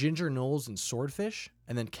as Ginger Knowles in Swordfish,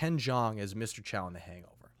 and then Ken Jeong as Mr. Chow in The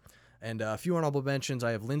Hangover. And a few honorable mentions.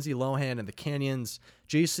 I have Lindsay Lohan in The Canyons,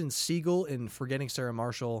 Jason Segel in Forgetting Sarah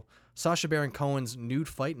Marshall, Sacha Baron Cohen's nude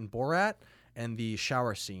fight in Borat, and the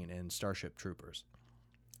shower scene in Starship Troopers.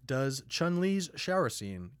 Does Chun-Li's shower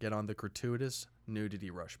scene get on the gratuitous nudity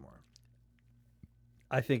Rushmore?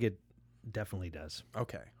 I think it definitely does.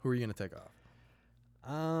 Okay. Who are you going to take off?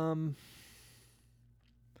 I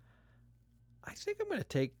think I'm going to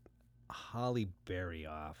take Halle Berry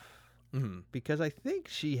off. Mm-hmm. Because I think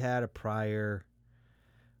she had a prior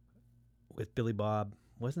with Billy Bob.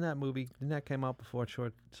 Wasn't that movie? Didn't that come out before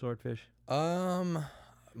Swordfish?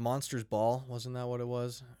 Monsters Ball, wasn't that what it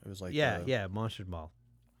was? It was like Monsters Ball.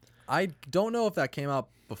 I don't know if that came out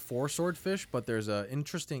before Swordfish, but there's an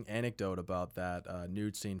interesting anecdote about that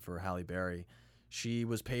nude scene for Halle Berry. She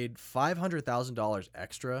was paid $500,000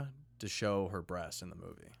 extra to show her breasts in the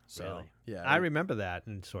movie. So, really? Yeah, I remember that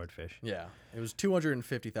in Swordfish. Yeah, it was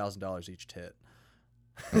 $250,000 each tit.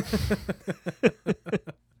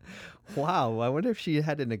 Wow, I wonder if she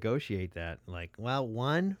had to negotiate that. Like, well,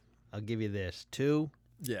 1, I'll give you this. 2,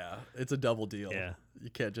 yeah, it's a double deal. Yeah, you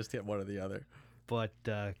can't just hit one or the other. But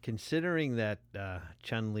considering that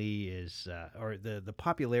Chun-Li is, or the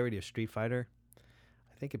popularity of Street Fighter,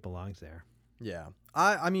 I think it belongs there. Yeah.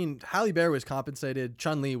 I mean, Halle Berry was compensated.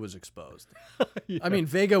 Chun-Li was exposed. Yeah. I mean,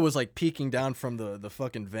 Vega was like peeking down from the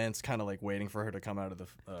fucking vents, kind of like waiting for her to come out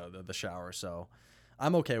of the shower. So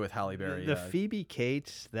I'm okay with Halle Berry. The Phoebe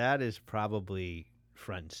Cates, that is probably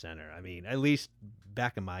front and center. I mean, at least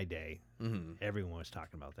back in my day, everyone was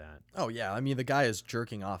talking about that. Oh, yeah. I mean, the guy is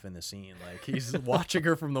jerking off in the scene. Like, he's watching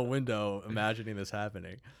her from the window, imagining this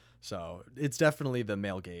happening. So it's definitely the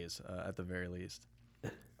male gaze at the very least.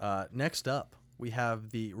 Next up, we have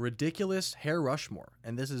the ridiculous hair Rushmore,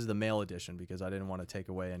 and this is the male edition because I didn't want to take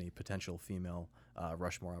away any potential female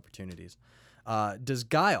Rushmore opportunities. Does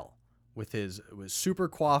Guile, with his super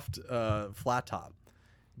coiffed flat top,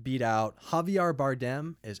 beat out Javier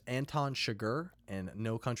Bardem as Anton Chigurh in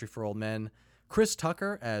No Country for Old Men, Chris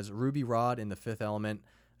Tucker as Ruby Rod in The Fifth Element,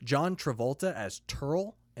 John Travolta as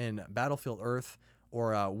Turl in Battlefield Earth,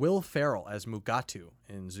 or Will Ferrell as Mugatu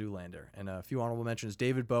in Zoolander. And a few honorable mentions,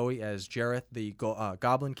 David Bowie as Jareth, the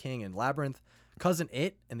Goblin King in Labyrinth, Cousin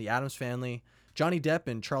It in The Addams Family, Johnny Depp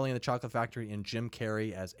in Charlie and the Chocolate Factory, and Jim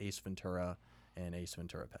Carrey as Ace Ventura in Ace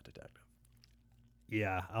Ventura: Pet Detective.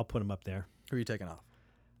 Yeah, I'll put him up there. Who are you taking off?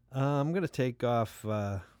 I'm going to take off,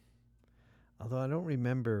 although I don't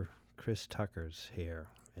remember Chris Tucker's hair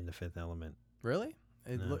in The Fifth Element. Really?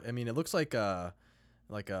 No. It looks like a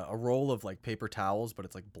roll of like paper towels, but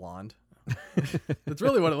it's like blonde. That's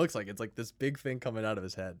really what it looks like. It's like this big thing coming out of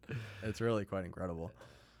his head. It's really quite incredible.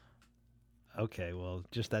 Okay, well,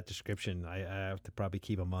 just that description, I have to probably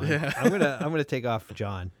keep him on. Yeah. I'm gonna take off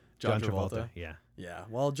John Travolta? Yeah, Yeah.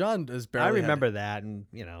 Well, John is barely. I remember that, and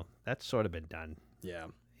that's sort of been done. Yeah.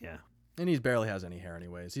 Yeah, And he barely has any hair,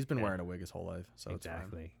 anyways. He's been Yeah. wearing a wig his whole life, so it's fine.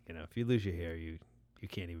 exactly. If you lose your hair, you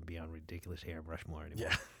can't even be on ridiculous hair Rushmore anymore.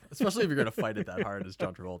 Yeah. Especially if you're gonna fight it that hard as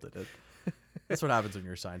John Travolta did. That's what happens when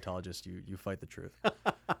you're a Scientologist. You fight the truth.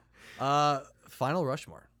 Final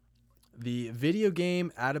Rushmore. The video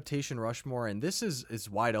game adaptation Rushmore, and this is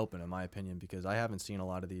wide open in my opinion because I haven't seen a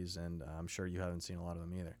lot of these, and I'm sure you haven't seen a lot of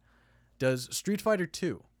them either. Does Street Fighter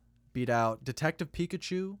 2 beat out Detective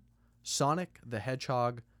Pikachu, Sonic the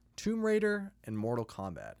Hedgehog, Tomb Raider, and Mortal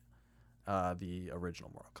Kombat? The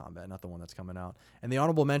original Mortal Kombat, not the one that's coming out. And the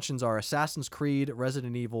honorable mentions are Assassin's Creed,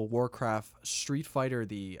 Resident Evil, Warcraft, Street Fighter,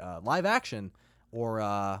 the live action, or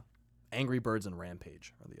Angry Birds and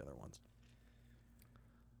Rampage are the other ones.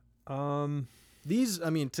 These,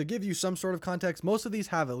 to give you some sort of context, most of these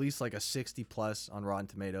have at least like a 60 plus on Rotten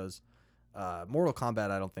Tomatoes. Mortal Kombat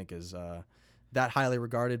I don't think is that highly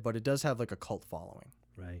regarded, but it does have like a cult following.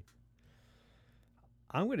 Right.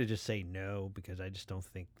 I'm going to just say no because I just don't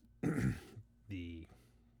think the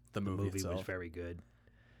movie itself was very good.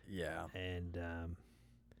 Yeah. And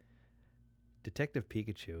Detective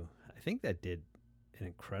Pikachu, I think that did an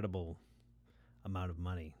incredible amount of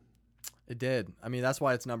money. It did. That's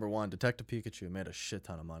why it's number one. Detective Pikachu made a shit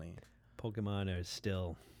ton of money. Pokemon are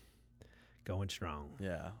still going strong.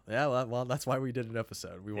 Yeah. Well, that's why we did an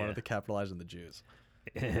episode. We wanted to capitalize on the Jews.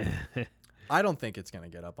 I don't think it's going to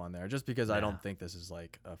get up on there just because I don't think this is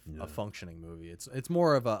like a functioning movie. It's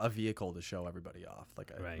more of a vehicle to show everybody off,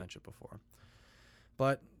 like I mentioned before.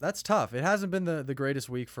 But that's tough. It hasn't been the greatest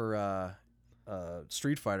week for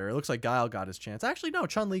Street Fighter. It looks like Guile got his chance. Actually, no,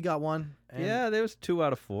 Chun-Li got one. Yeah, there was 2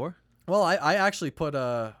 out of 4. Well, I actually put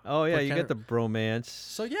Oh yeah, you get the bromance.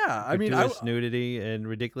 So yeah, gratuitous nudity and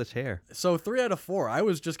ridiculous hair. So 3 out of 4. I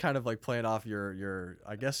was just kind of like playing off your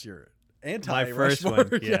I guess your anti My first Rushmore.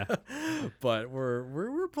 one, yeah. But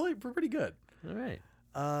we're pretty good. All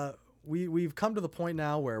right. We've come to the point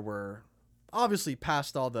now where we're obviously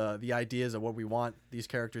past all the ideas of what we want these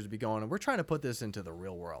characters to be going, and we're trying to put this into the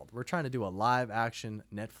real world. We're trying to do a live action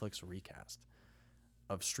Netflix recast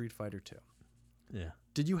of Street Fighter 2. Yeah.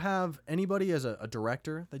 Did you have anybody as a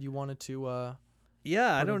director that you wanted to?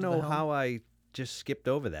 Yeah, I don't into the know helm? how I just skipped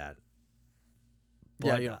over that.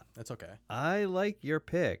 Yeah, But yeah, that's okay. I like your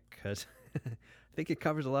pick because I think it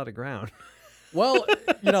covers a lot of ground. Well,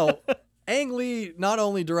 Ang Lee not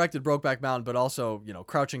only directed Brokeback Mountain, but also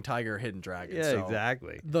Crouching Tiger, Hidden Dragon. Yeah, so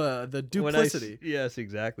exactly. The duplicity. Yes,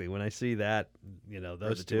 exactly. When I see that,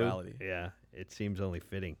 those the two. duality. Yeah, it seems only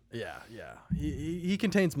fitting. Yeah. He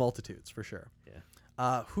contains multitudes for sure.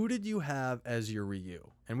 Yeah. Who did you have as your Ryu?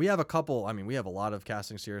 And we have a couple. We have a lot of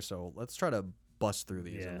castings here, so let's try to bust through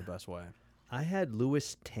these in the best way. I had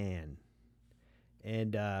Louis Tan,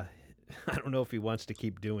 and I don't know if he wants to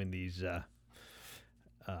keep doing these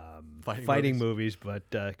fighting movies, but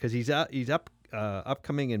because he's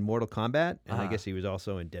upcoming in Mortal Kombat, and I guess he was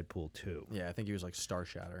also in Deadpool 2. Yeah, I think he was like Star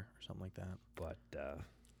Shatter or something like that. But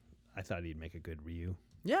I thought he'd make a good Ryu.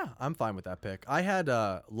 Yeah, I'm fine with that pick. I had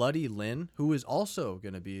Luddy Lin, who is also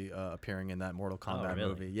going to be appearing in that Mortal Kombat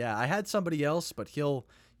movie. Yeah, I had somebody else, but he'll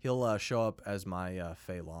show up as my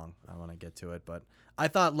Fei Long when I get to it. But I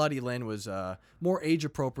thought Luddy Lin was more age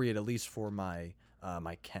appropriate, at least for my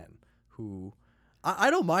my Ken. Who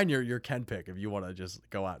I don't mind your Ken pick if you want to just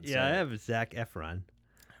go out and say I it. have Zac Efron.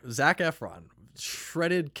 Zac Efron,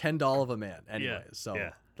 shredded Ken doll of a man. Anyways, so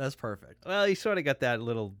yeah. that's perfect. Well, he sort of got that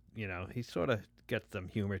little, he sort of got some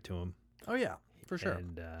humor to him. Oh yeah, for sure.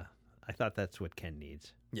 And I thought that's what Ken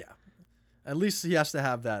needs. Yeah. At least he has to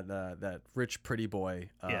have that rich pretty boy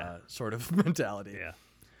sort of mentality.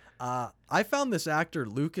 Yeah. I found this actor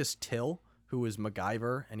Lucas Till, who was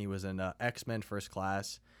MacGyver, and he was in X-Men First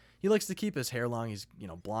Class. He likes to keep his hair long. He's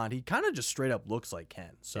blonde. He kind of just straight up looks like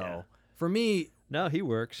Ken. So for me, no, he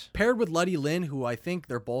works. Paired with Luddy Lin, who I think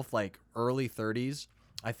they're both like early 30s.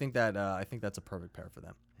 I think that's a perfect pair for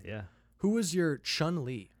them. Yeah. Who was your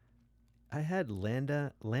Chun-Li? I had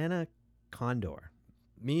Lana Condor.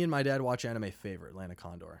 Me and my dad watch anime favorite, Lana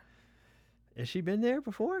Condor. Has she been there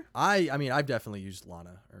before? I've definitely used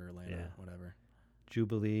Lana or Lana, whatever.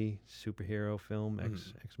 Jubilee superhero film,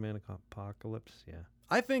 X-Men Apocalypse. Yeah.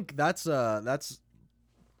 I think that's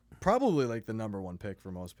probably like the number one pick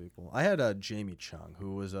for most people. I had Jamie Chung,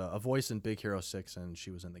 who was a voice in Big Hero 6, and she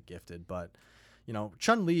was in The Gifted. But,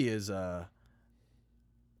 Chun-Li is I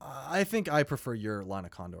think I prefer your Lana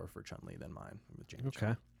Condor for Chun-Li than mine with Jamie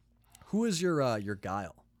Chung. Who is your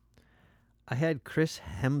Guile? I had Chris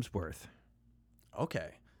Hemsworth.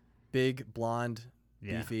 Okay. Big, blonde,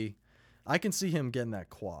 beefy. I can see him getting that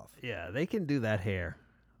coif. Yeah, they can do that hair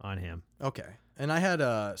on him. Okay. And I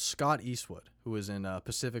had Scott Eastwood, who was in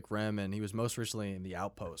Pacific Rim, and he was most recently in The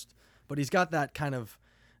Outpost. But he's got that kind of,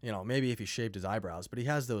 maybe if he shaved his eyebrows, but he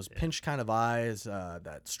has those pinched kind of eyes,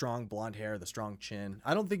 that strong blonde hair, the strong chin.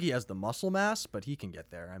 I don't think he has the muscle mass, but he can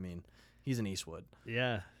get there. I mean, he's an Eastwood.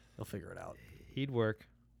 Yeah. He'll figure it out. He'd work.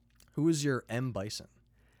 Who is your M. Bison?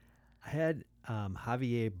 I had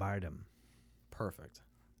Javier Bardem. Perfect.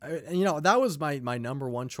 That was my number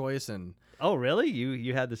one choice. And oh, really?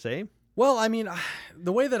 You had the same? Well, I mean,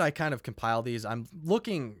 the way that I kind of compile these, I'm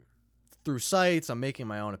looking through sites, I'm making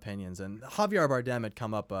my own opinions, and Javier Bardem had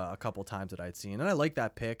come up a couple times that I'd seen, and I like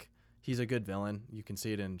that pick. He's a good villain. You can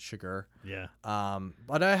see it in Shigur. Yeah.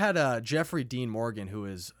 But I had Jeffrey Dean Morgan, who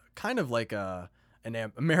is kind of like an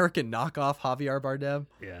American knockoff Javier Bardem.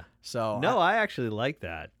 Yeah. So no, I actually like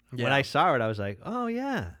that. Yeah. When I saw it, I was like, oh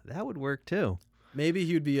yeah, that would work too. Maybe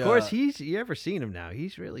he would be. Of course, you ever seen him now?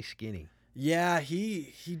 He's really skinny. Yeah,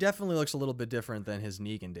 he definitely looks a little bit different than his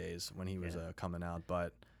Negan days when he was coming out.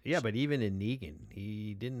 But yeah, but even in Negan,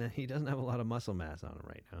 he doesn't have a lot of muscle mass on him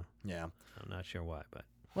right now. Yeah, I'm not sure why, but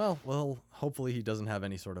well, hopefully he doesn't have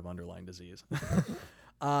any sort of underlying disease.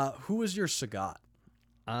 Who is your Sagat?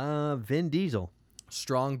 Vin Diesel.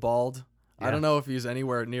 Strong, bald. Yeah. I don't know if he's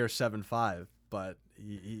anywhere near 7'5", but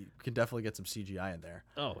he can definitely get some CGI in there.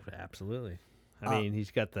 Oh, absolutely. I mean, he's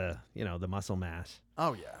got the muscle mass.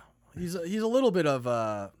 Oh yeah, he's a little bit of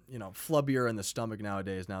flubbier in the stomach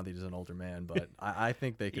nowadays. Now that he's an older man, but I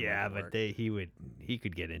think they can. Yeah, make it but work. he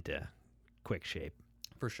could get into quick shape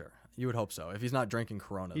for sure. You would hope so if he's not drinking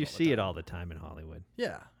Corona. You see it all the time in Hollywood.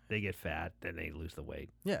 Yeah, they get fat, then they lose the weight.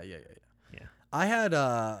 Yeah. Yeah. I had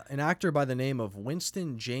an actor by the name of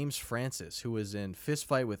Winston James Francis, who was in Fist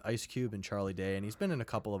Fight with Ice Cube and Charlie Day, and he's been in a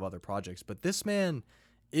couple of other projects. But this man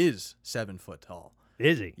is 7 foot tall.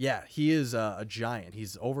 Is he? Yeah, he is a giant.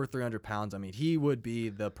 He's over 300 pounds. I mean, he would be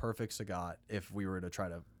the perfect Sagat if we were to try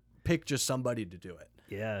to pick just somebody to do it.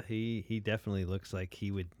 Yeah, he definitely looks like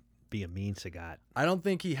he would be a mean Sagat. I don't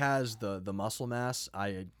think he has the muscle mass.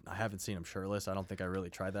 I haven't seen him shirtless. I don't think I really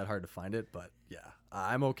tried that hard to find it, but yeah,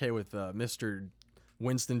 I'm okay with Mr.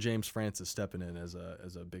 Winston James Francis stepping in as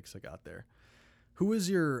a big Sagat there. Who is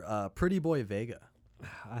your Pretty Boy Vega?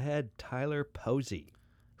 I had Tyler Posey,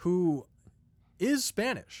 who is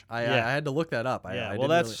Spanish. I had to look that up. Well,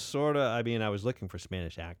 that's sort of. I mean, I was looking for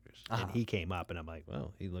Spanish actors, and he came up, and I'm like,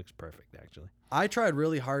 well, he looks perfect, actually. I tried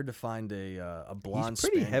really hard to find a blonde. He's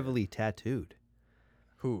pretty Spaniard. heavily tattooed.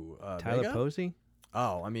 Who? Tyler Vega? Posey.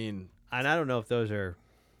 Oh, I mean, and I don't know if those are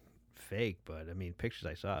fake, but I mean, pictures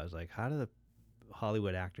I saw, I was like, how do the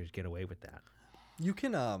Hollywood actors get away with that? You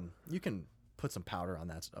can put some powder on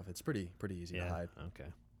that stuff. It's pretty easy to hide. Okay.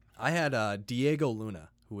 I had Diego Luna,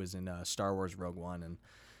 who was in Star Wars Rogue One, and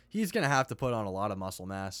he's going to have to put on a lot of muscle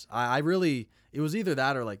mass. It was either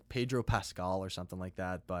that or like Pedro Pascal or something like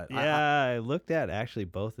that. But I looked at actually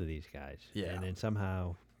both of these guys. Yeah. And then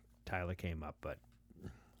somehow Tyler came up, but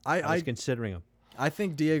I was considering him. I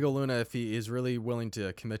think Diego Luna, if he is really willing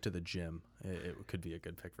to commit to the gym, it could be a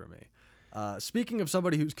good pick for me. Speaking of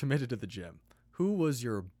somebody who's committed to the gym, who was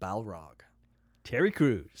your Balrog? Terry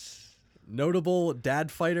Crews. Notable dad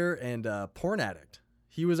fighter and porn addict.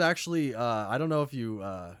 He was actually, I don't know if you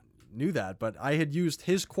knew that, but I had used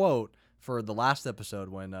his quote for the last episode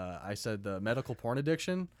when I said the medical porn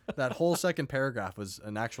addiction. That whole second paragraph was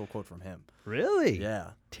an actual quote from him. Really?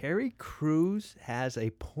 Yeah. Terry Crews has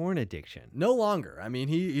a porn addiction. No longer. I mean,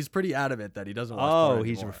 he's pretty adamant that he doesn't watch porn anymore.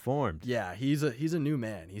 He's reformed. Yeah, he's a new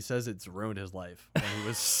man. He says it's ruined his life when he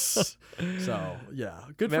was. So, yeah.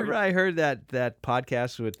 Good Remember for I heard that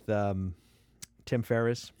podcast with Tim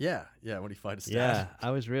Ferriss? Yeah, when he fights his Yeah, dad.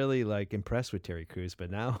 I was really like impressed with Terry Crews,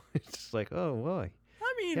 but now it's just like, oh boy.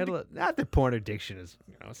 I mean, not that porn addiction is,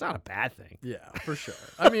 it's not a bad thing. yeah, for sure.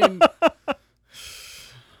 I mean,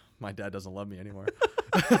 my dad doesn't love me anymore.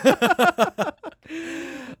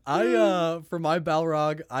 For my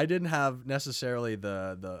Balrog, I didn't have necessarily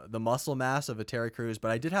the muscle mass of a Terry Crews,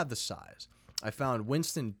 but I did have the size. I found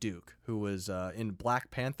Winston Duke, who was in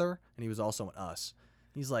Black Panther, and he was also in Us.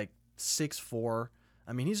 He's like 6'4".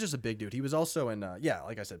 I mean, he's just a big dude. He was also in,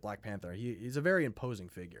 like I said, Black Panther. He's a very imposing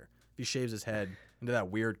figure. If he shaves his head, into that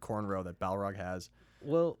weird cornrow that Balrog has.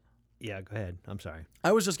 Well, yeah, go ahead. I'm sorry.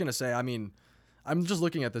 I was just gonna say, I mean, I'm just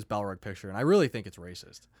looking at this Balrog picture, and I really think it's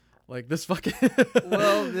racist. Like this fucking.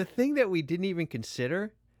 Well, the thing that we didn't even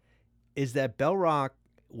consider is that Balrog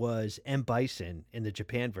was M. Bison in the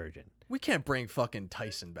Japan version. We can't bring fucking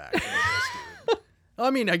Tyson back into this, dude. I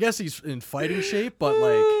mean, I guess he's in fighting shape, but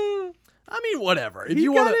like, I mean, whatever. If He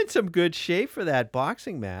you got want in some good shape for that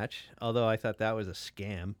boxing match, although I thought that was a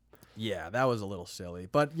scam. yeah, that was a little silly.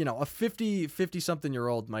 But you know, a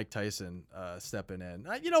 50-something-year-old Mike Tyson stepping in.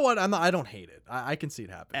 You know what? I don't hate it. I can see it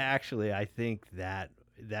happening. Actually, I think that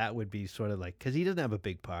would be sort of like, because he doesn't have a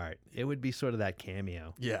big part. It would be sort of that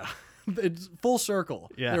cameo. Yeah, it's full circle.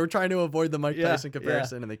 Yeah. They were trying to avoid the Mike Yeah, Tyson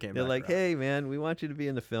comparison, yeah. and they came. They're back like, around. hey, man, we want you to be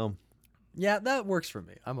in the film. Yeah, that works for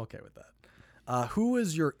me. I'm okay with that. Who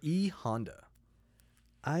is your E Honda?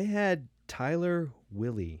 I had Tyler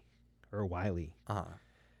Wiley. Uh-huh.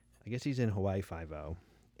 I guess he's in Hawaii Five-0.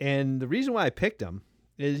 And the reason why I picked him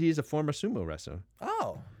is he's a former sumo wrestler.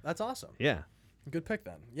 Oh, that's awesome. Yeah. Good pick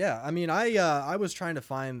then. Yeah, I mean, I was trying to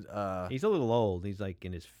find. He's a little old. He's like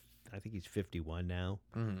in his, I think he's 51 now.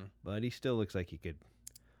 Mhm. But he still looks like he could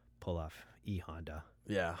pull off E Honda.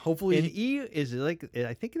 Yeah, hopefully. And E is like,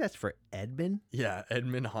 I think that's for Edmund. Yeah,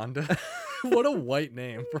 Edmund Honda. What a white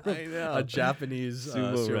name for I know. a Japanese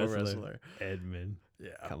sumo wrestler. Edmund. Yeah,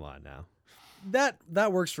 Come on now.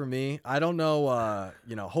 that works for me. I don't know.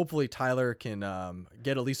 You know, hopefully Tyler can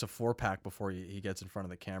get at least a 4-pack before he gets in front of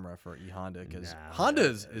the camera for E Honda, because No, Honda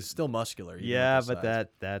is still muscular. even Yeah, at this but size.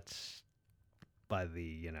 that's by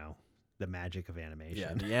the, the magic of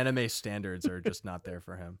animation. Yeah, the anime standards are just not there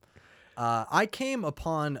for him. I came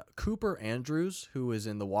upon Cooper Andrews, who is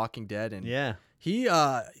in The Walking Dead, and yeah. he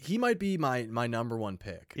might be my number one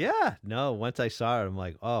pick. Yeah. No, once I saw it, I'm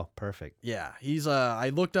like, oh, perfect. Yeah, he's I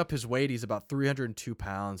looked up his weight. He's about 302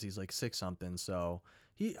 pounds. He's like 6 something. So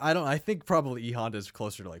I think probably E Honda is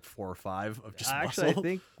closer to like 4 or 5 of just Actually, muscle. I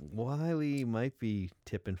think Wiley might be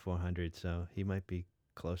tipping 400, so he might be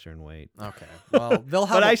closer in weight. Okay, well they'll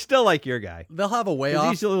have But I still like your guy. they'll have a way 'Cause off.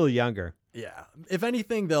 he's a little younger. Yeah, if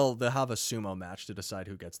anything, they'll have a sumo match to decide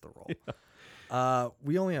who gets the role.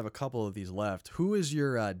 We only have a couple of these left. Who is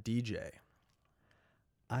your DJ?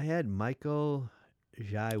 I had Michael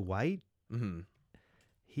Jai White. Mm-hmm.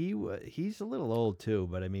 He's a little old too,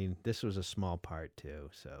 but I mean, this was a small part too.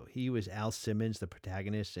 So he was Al Simmons, the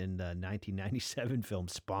protagonist in the 1997 film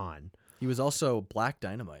Spawn. He was also Black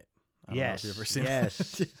Dynamite. I don't know if you've ever seen yes,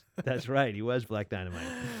 that. that's right. He was Black Dynamite.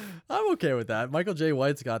 I'm okay with that. Michael J.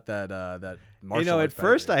 White's got that martial At art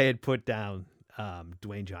first factory. I had put down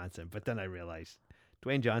Dwayne Johnson, but then I realized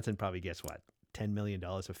Dwayne Johnson probably gets what, $10 million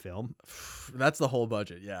a film, That's the whole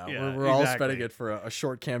budget. Yeah, Yeah, we're all exactly. spending it for a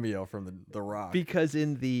short cameo from the Rock. because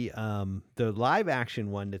in the live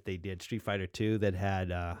action one that they did, Street Fighter 2, that had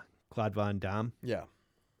Claude Van Damme, Yeah,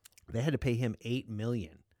 they had to pay him $8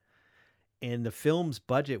 million. And the film's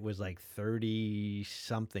budget was like 30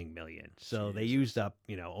 something million. So they used up,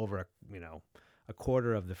 over a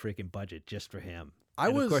quarter of the freaking budget just for him.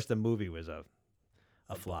 Of course the movie was a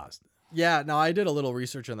flop. Yeah, no, I did a little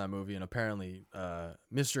research on that movie, and apparently,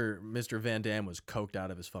 Mr. Van Damme was coked out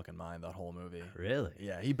of his fucking mind that whole movie. Really?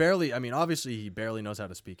 Yeah, he barely. I mean, obviously, he barely knows how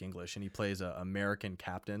to speak English, and he plays a American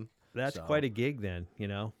captain. That's So- quite a gig then,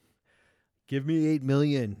 Give me 8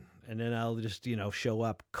 million and then I'll just, show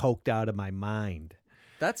up coked out of my mind.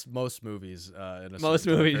 That's most movies. In a Most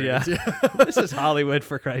certain movies, period. This is Hollywood,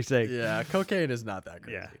 for Christ's sake. Yeah, cocaine is not that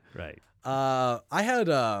crazy. Yeah, right.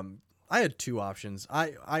 I had 2 options.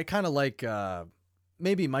 I kind of like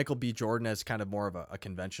maybe Michael B. Jordan as kind of more of a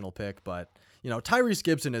conventional pick, but Tyrese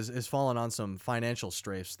Gibson has fallen on some financial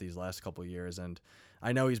strafes these last couple of years, and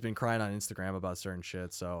I know he's been crying on Instagram about certain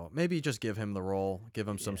shit. So maybe just give him the role, give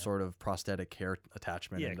him some sort of prosthetic hair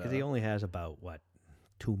attachment. Yeah, and, because he only has about,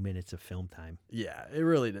 2 minutes of film time. yeah, it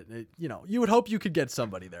really did. You would hope you could get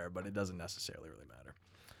somebody there, but it doesn't necessarily really matter.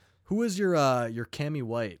 Who is your Cammy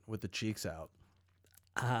White with the cheeks out?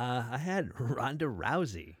 I had Ronda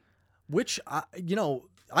Rousey. Which,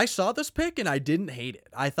 I saw this pick and I didn't hate it.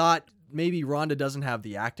 I thought maybe Ronda doesn't have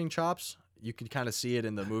the acting chops. You could kind of see it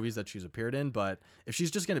in the movies that she's appeared in, but if she's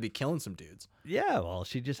just going to be killing some dudes. Yeah, well,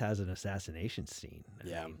 she just has an assassination scene.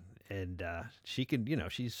 Yeah. And she can,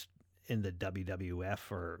 she's in the WWF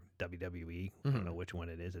or WWE. I don't know which one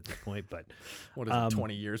it is at this point, but What is it,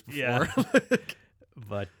 20 years before? yeah.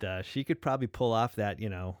 But she could probably pull off that,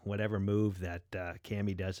 whatever move that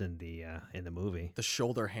Cammy does in the movie. The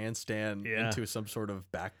shoulder handstand Yeah. into some sort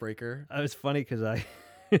of backbreaker. It was funny because I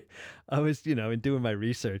was, in doing my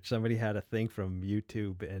research, somebody had a thing from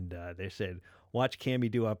YouTube and they said, watch Cammy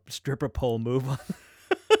do a stripper pole move.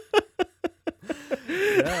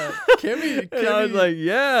 Yeah. And I was like,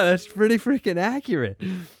 yeah, that's pretty freaking accurate.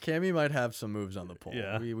 Cammy might have some moves on the pole.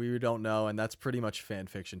 Yeah. We don't know, and that's pretty much fan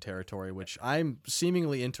fiction territory, which I'm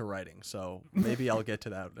seemingly into writing. So maybe I'll get to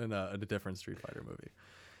that in a different Street Fighter movie.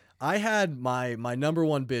 I had my number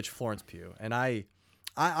one bitch, Florence Pugh, and I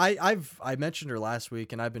mentioned her last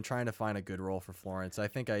week, and I've been trying to find a good role for Florence. I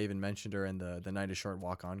think I even mentioned her in the Night is Short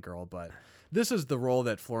Walk On Girl, but this is the role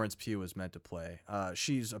that Florence Pugh was meant to play.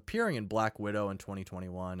 She's appearing in Black Widow in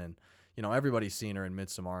 2021, and everybody's seen her in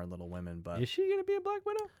Midsommar and Little Women, but Is she gonna be a Black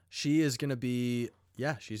Widow? she is gonna be.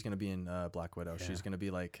 Yeah, she's gonna be in Black Widow. Yeah. She's gonna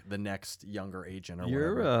be like the next younger agent or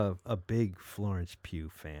You're whatever. a big Florence Pugh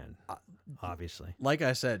fan, obviously. Like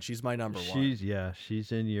I said, she's my number one.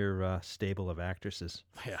 She's in your stable of actresses.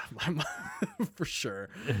 Yeah, for sure.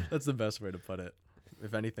 That's the best way to put it.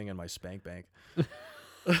 If anything, in my spank bank.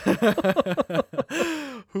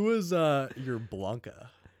 Who is your Blanca?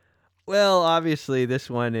 Well, obviously, this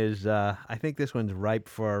one is. I think this one's ripe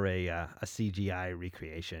for a CGI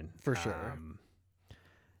recreation. For sure.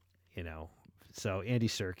 So Andy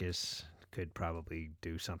Serkis could probably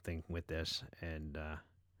do something with this, and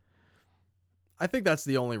I think that's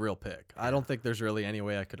the only real pick. I don't think there's really any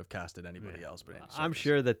way I could have casted anybody else. But Andy I'm Serkis.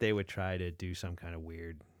 sure that they would try to do some kind of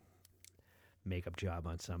weird makeup job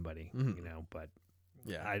on somebody. But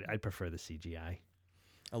Yeah, I'd prefer the CGI.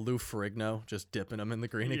 a Lou Ferrigno just dipping him in the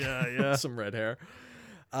green again. Yeah, yeah. with some red hair.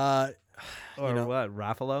 Or what,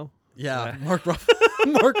 Ruffalo? Yeah, Mark Ruffalo.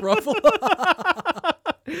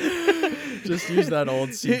 Just use that old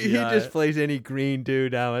CGI. He just plays any green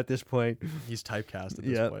dude now at this point. He's typecast at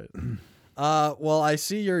this Yep. point. Well, I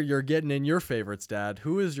see you're getting in your favorites, Dad.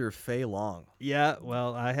 Who is your Fei Long? Yeah,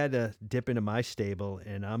 well, I had to dip into my stable,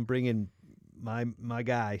 and I'm bringing my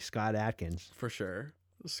guy, Scott Atkins. For sure.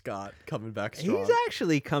 Scott coming back strong. He's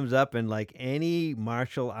actually comes up in like any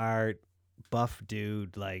martial art buff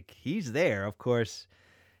dude. Like he's there. Of course,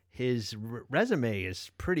 his resume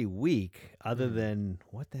is pretty weak. Other than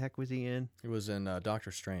what the heck was he in? He was in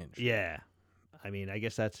Doctor Strange. Yeah, I mean, I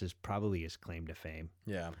guess that's probably his claim to fame.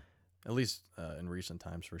 Yeah. At least in recent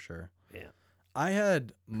times, for sure. Yeah. I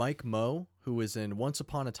had Mike Moe, who was in Once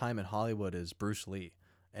Upon a Time in Hollywood as Bruce Lee.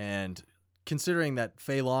 And considering that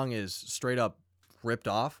Fei Long is straight up ripped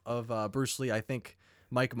off of Bruce Lee, I think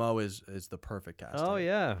Mike Moe is the perfect casting. Oh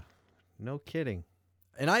yeah, no kidding.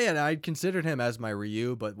 And I'd considered him as my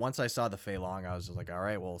Ryu, but once I saw the Fei Long, I was just like, all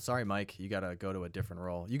right, well, sorry, Mike, you got to go to a different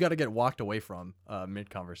role. You got to get walked away from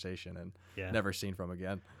mid-conversation and never seen from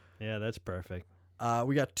again. Yeah, that's perfect.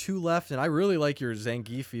 We got two left, and I really like your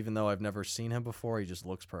Zangief, even though I've never seen him before. He just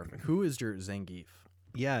looks perfect. Who is your Zangief?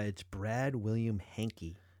 Yeah, it's Brad William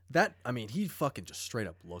Henke. He fucking just straight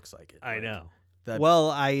up looks like it. I Like, know. That, Well,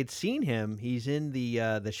 I had seen him. He's in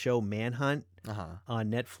the show Manhunt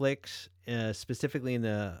on Netflix, specifically in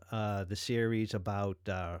the series about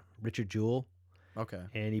Richard Jewell, Okay.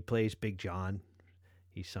 and he plays Big John.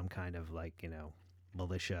 He's some kind of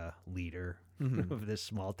militia leader of this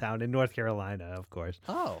small town in North Carolina, of course.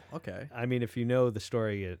 Oh, okay. I mean, if you know the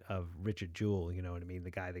story of Richard Jewell, you know what I mean.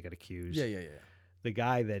 The guy that got accused. Yeah. The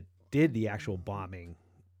guy that did the actual bombing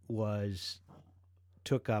was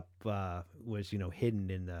hidden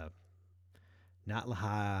in the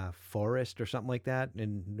Natlaha Forest or something like that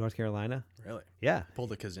in North Carolina. Really? Yeah.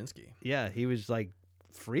 Pulled a Kaczynski. Yeah. He was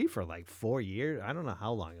free for 4 years. I don't know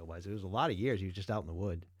how long it was. It was a lot of years. He was just out in the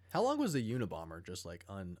wood. How long was the Unabomber just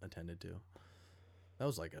unattended to? That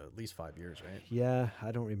was at least 5 years, right? Yeah.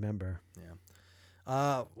 I don't remember.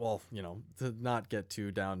 Yeah. Well, to not get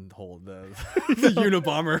too down the hole, the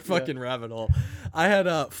Unabomber fucking rabbit hole. I had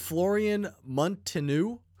Florian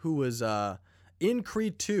Munteanu, who was in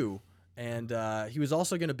Creed 2, and he was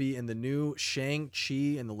also going to be in the new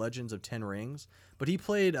Shang-Chi and the Legends of Ten Rings, but he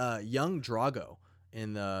played young Drago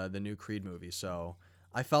in the new Creed movie, so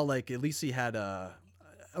I felt like at least he had a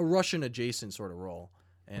Russian-adjacent sort of role,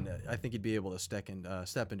 and I think he'd be able to step into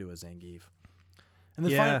a Zangief. And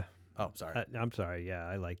then oh, sorry. I'm sorry. Yeah,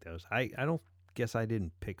 I like those. I don't guess I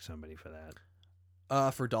didn't pick somebody for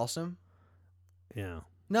that. For Dalsim? Yeah.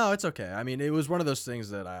 No, it's okay. I mean, it was one of those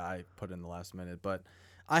things that I put in the last minute, but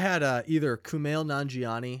I had either Kumail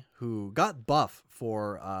Nanjiani, who got buff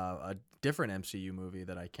for a different MCU movie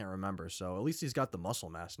that I can't remember, so at least he's got the muscle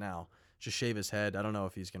mass now. Just shave his head. I don't know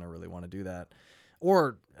if he's going to really want to do that.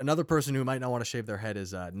 Or another person who might not want to shave their head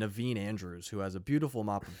is Naveen Andrews, who has a beautiful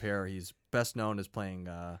mop of hair. He's best known as playing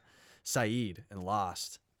Saeed in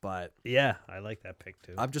Lost. But yeah, I like that pick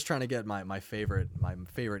too. I'm just trying to get my favorite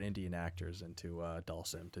Indian actors into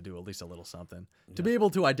Dalsim to do at least a little something to be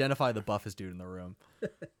able to identify the buffest dude in the room.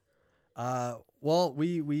 Well,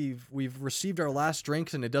 we've received our last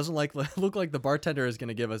drinks, and it doesn't look like the bartender is going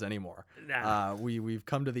to give us any more. Nah. We've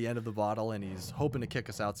come to the end of the bottle, and he's hoping to kick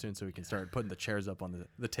us out soon so we can start putting the chairs up on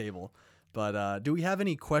the table. But do we have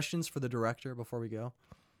any questions for the director before we go?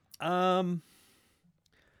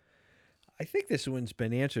 I think this one's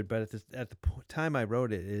been answered, but at the time I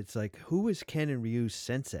wrote it, it's like, who is Ken and Ryu's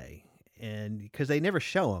sensei? And because they never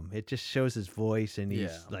show him, it just shows his voice, and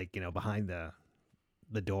he's like, behind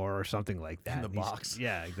the door or something like that. In the And he's- box.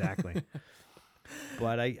 Yeah, exactly.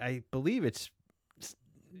 But I believe it's,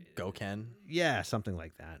 Go Ken. yeah, something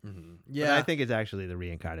like that. Mm-hmm. But Yeah, I think it's actually the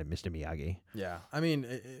reincarnated Mr. Miyagi. yeah. I mean,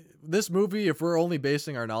 this movie, if we're only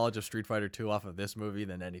basing our knowledge of Street Fighter 2 off of this movie,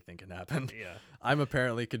 then anything can happen. Yeah. I'm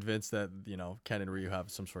apparently convinced that, Ken and Ryu have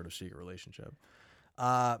some sort of secret relationship.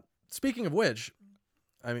 Speaking of which,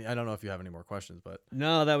 I mean, I don't know if you have any more questions, but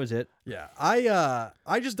No, that was it. yeah,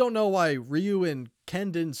 I just don't know why Ryu and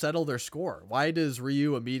Ken didn't settle their score. Why does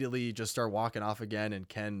Ryu immediately just start walking off again, and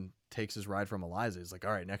Ken takes his ride from Eliza? He's like,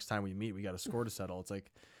 all right, next time we meet, we got a score to settle. It's like,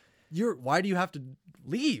 why do you have to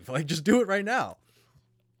leave? Like, just do it right now.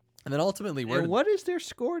 And then ultimately, And what is their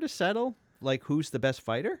score to settle? Like, who's the best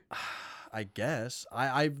fighter? I guess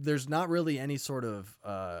there's not really any sort of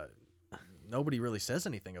nobody really says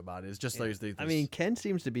anything about it. It's just like I mean, Ken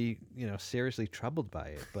seems to be, seriously troubled by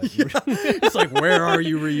it. But it's like, where are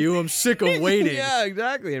you, Ryu? I'm sick of waiting. yeah,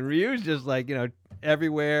 exactly. And Ryu's just like,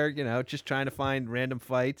 everywhere, just trying to find random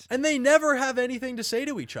fights. And they never have anything to say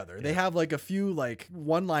to each other. They have like a few like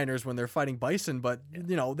one-liners when they're fighting Bison, but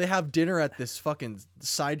they have dinner at this fucking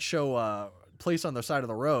sideshow place on the side of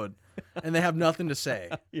the road, and they have nothing to say.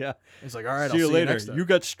 Yeah. It's like, all right, See you I'll see later. you next time. You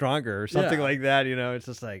got stronger or something Yeah. like that. It's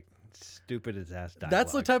just like stupid as ass dialogue.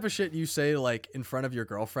 That's the type of shit you say like in front of your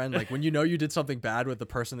girlfriend, like when you did something bad with the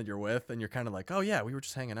person that you're with, and you're kind of like, oh yeah, we were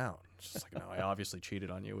just hanging out. It's just like, no, I obviously cheated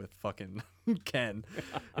on you with fucking Ken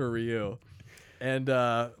or Ryu. And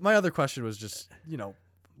my other question was just,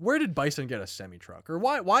 where did Bison get a semi-truck, or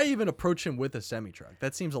why even approach him with a semi-truck?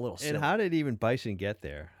 That seems a little silly. And how did even Bison get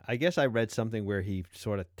there? I guess I read something where he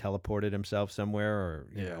sort of teleported himself somewhere, or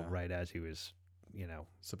right as he was,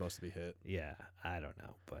 supposed to be hit. Yeah, I don't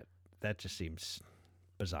know, but that just seems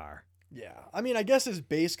bizarre. Yeah, I mean, I guess his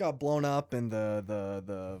base got blown up, and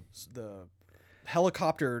the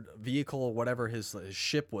helicopter vehicle, whatever his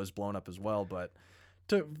ship was, blown up as well. But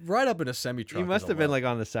to ride up in a semi truck, He must have been like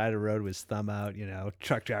on the side of the road with his thumb out.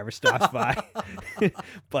 Truck driver stops by,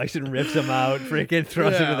 Bison rips him out, freaking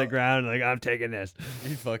throws him to the ground. Like, I'm taking this.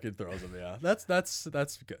 He fucking throws him. Yeah, that's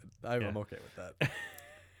good. I'm Yeah. okay with that.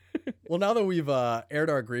 Well, now that we've aired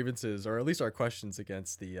our grievances, or at least our questions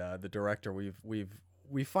against the director,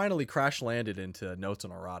 we finally crash landed into Notes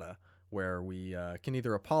on Errata, where we can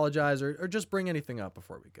either apologize or just bring anything up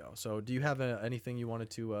before we go. So, do you have anything you wanted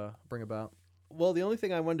to bring about? Well, the only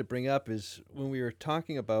thing I wanted to bring up is when we were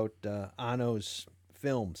talking about Anno's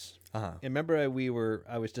films. Uh-huh. And remember,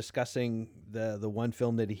 I was discussing the one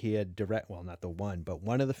film that he had well, not the one, but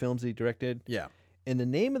one of the films he directed. Yeah. And the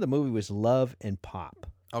name of the movie was Love and Pop.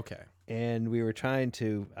 Okay. And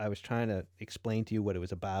I was trying to explain to you what it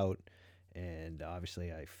was about, and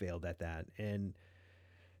obviously I failed at that. And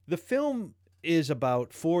the film is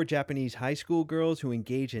about 4 Japanese high school girls who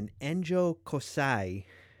engage in enjo kosai,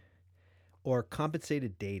 or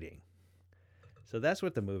compensated dating. So that's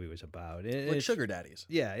what the movie was about. And Like it's- sugar daddies.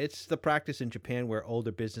 Yeah, it's the practice in Japan where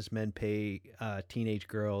older businessmen pay teenage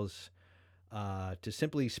girls to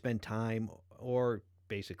simply spend time, or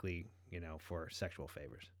basically, for sexual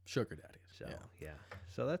favors. Sugar daddies. So yeah.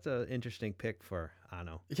 So that's an interesting pick for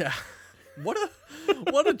Anno. Yeah. What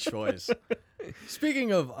a choice.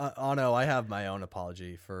 Speaking of Anno, I have my own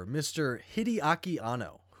apology for Mr. Hideaki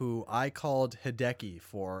Anno, who I called Hideki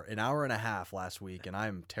for an hour and a half last week, and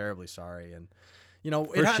I'm terribly sorry. And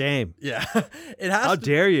For shame. Yeah, it has. How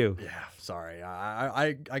dare you? Yeah, sorry.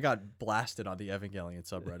 I got blasted on the Evangelion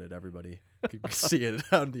subreddit. Everybody could see it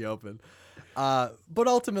out in the open. But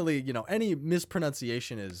ultimately, any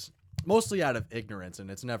mispronunciation is mostly out of ignorance, and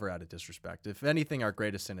it's never out of disrespect. If anything, our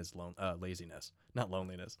greatest sin is laziness, not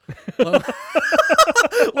loneliness.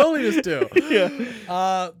 Loneliness too.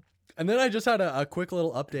 Yeah. And then I just had a quick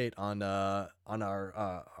little update on our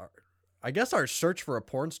I guess our search for a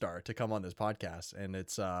porn star to come on this podcast, and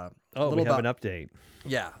it's we have an update.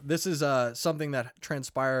 Yeah, this is something that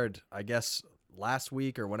transpired, I guess, last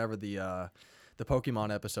week or whenever the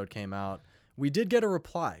Pokemon episode came out. We did get a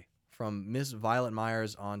reply from Miss Violet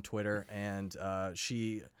Myers on Twitter, and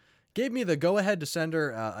she gave me the go-ahead to send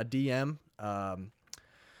her a DM. And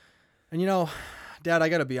Dad, I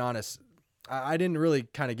gotta be honest, I didn't really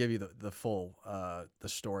kind of give you the full the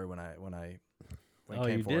story when it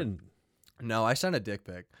came forward. Didn't. No, I sent a dick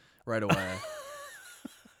pic right away.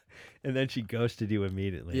 And then she ghosted you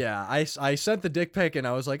immediately. Yeah, I sent the dick pic and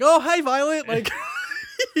I was like, "Oh, hi, Violet." Like,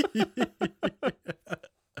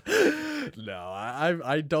 no,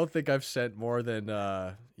 I don't think I've sent more than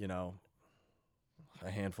you know, a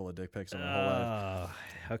handful of dick pics in my whole life.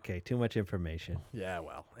 Okay, too much information. Yeah,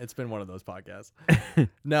 well, it's been one of those podcasts.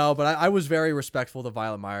 No, but I was very respectful to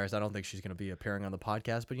Violet Myers. I don't think she's going to be appearing on the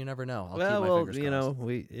podcast, but you never know. I'll keep my fingers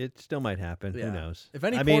crossed. it still might happen. Yeah. Who knows? If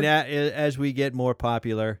any I mean, porn- as we get more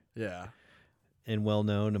popular Yeah, and well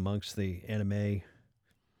known amongst the anime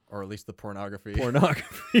or at least the pornography.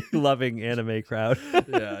 pornography loving anime crowd.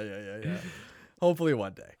 Yeah. Hopefully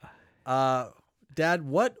one day. Dad,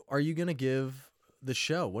 what are you going to give the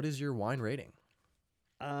show? What is your wine rating?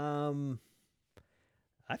 I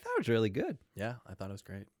thought it was really good. Yeah, I thought it was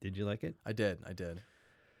great. Did you like it? I did.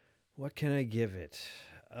 What can I give it?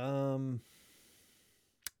 I'm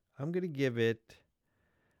gonna give it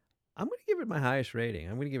my highest rating.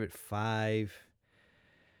 I'm gonna give it 5.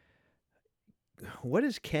 What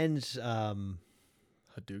is Ken's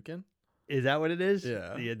Hadouken? is that what it is?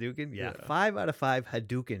 Yeah. The Hadouken? Yeah. Yeah. 5 out of 5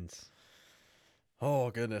 Hadoukens.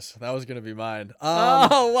 Oh goodness, that was gonna be mine.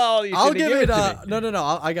 Oh well, you I'll should've give given it. to me. No.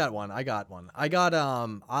 I got one. I got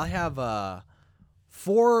I have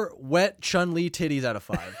 4 wet Chun-Li titties out of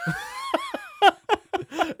 5.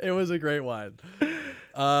 It was a great wine.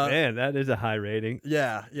 Man, that is a high rating.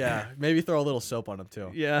 Yeah. Maybe throw a little soap on them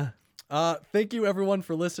too. Yeah. Thank you everyone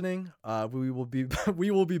for listening. We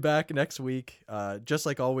will be back next week. Just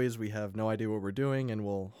like always, we have no idea what we're doing, and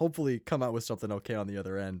we'll hopefully come out with something okay on the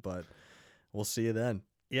other end. But we'll see you then.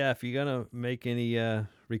 Yeah, if you're gonna make any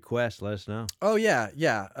requests, let us know. Oh yeah.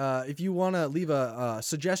 If you want to leave a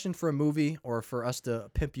suggestion for a movie or for us to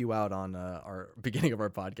pimp you out on our beginning of our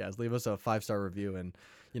podcast, leave us a 5-star review, and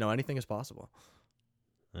anything is possible.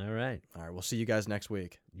 All right. All right, we'll see you guys next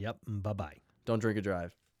week. Yep. Bye-bye. Don't drink and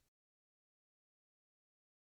drive.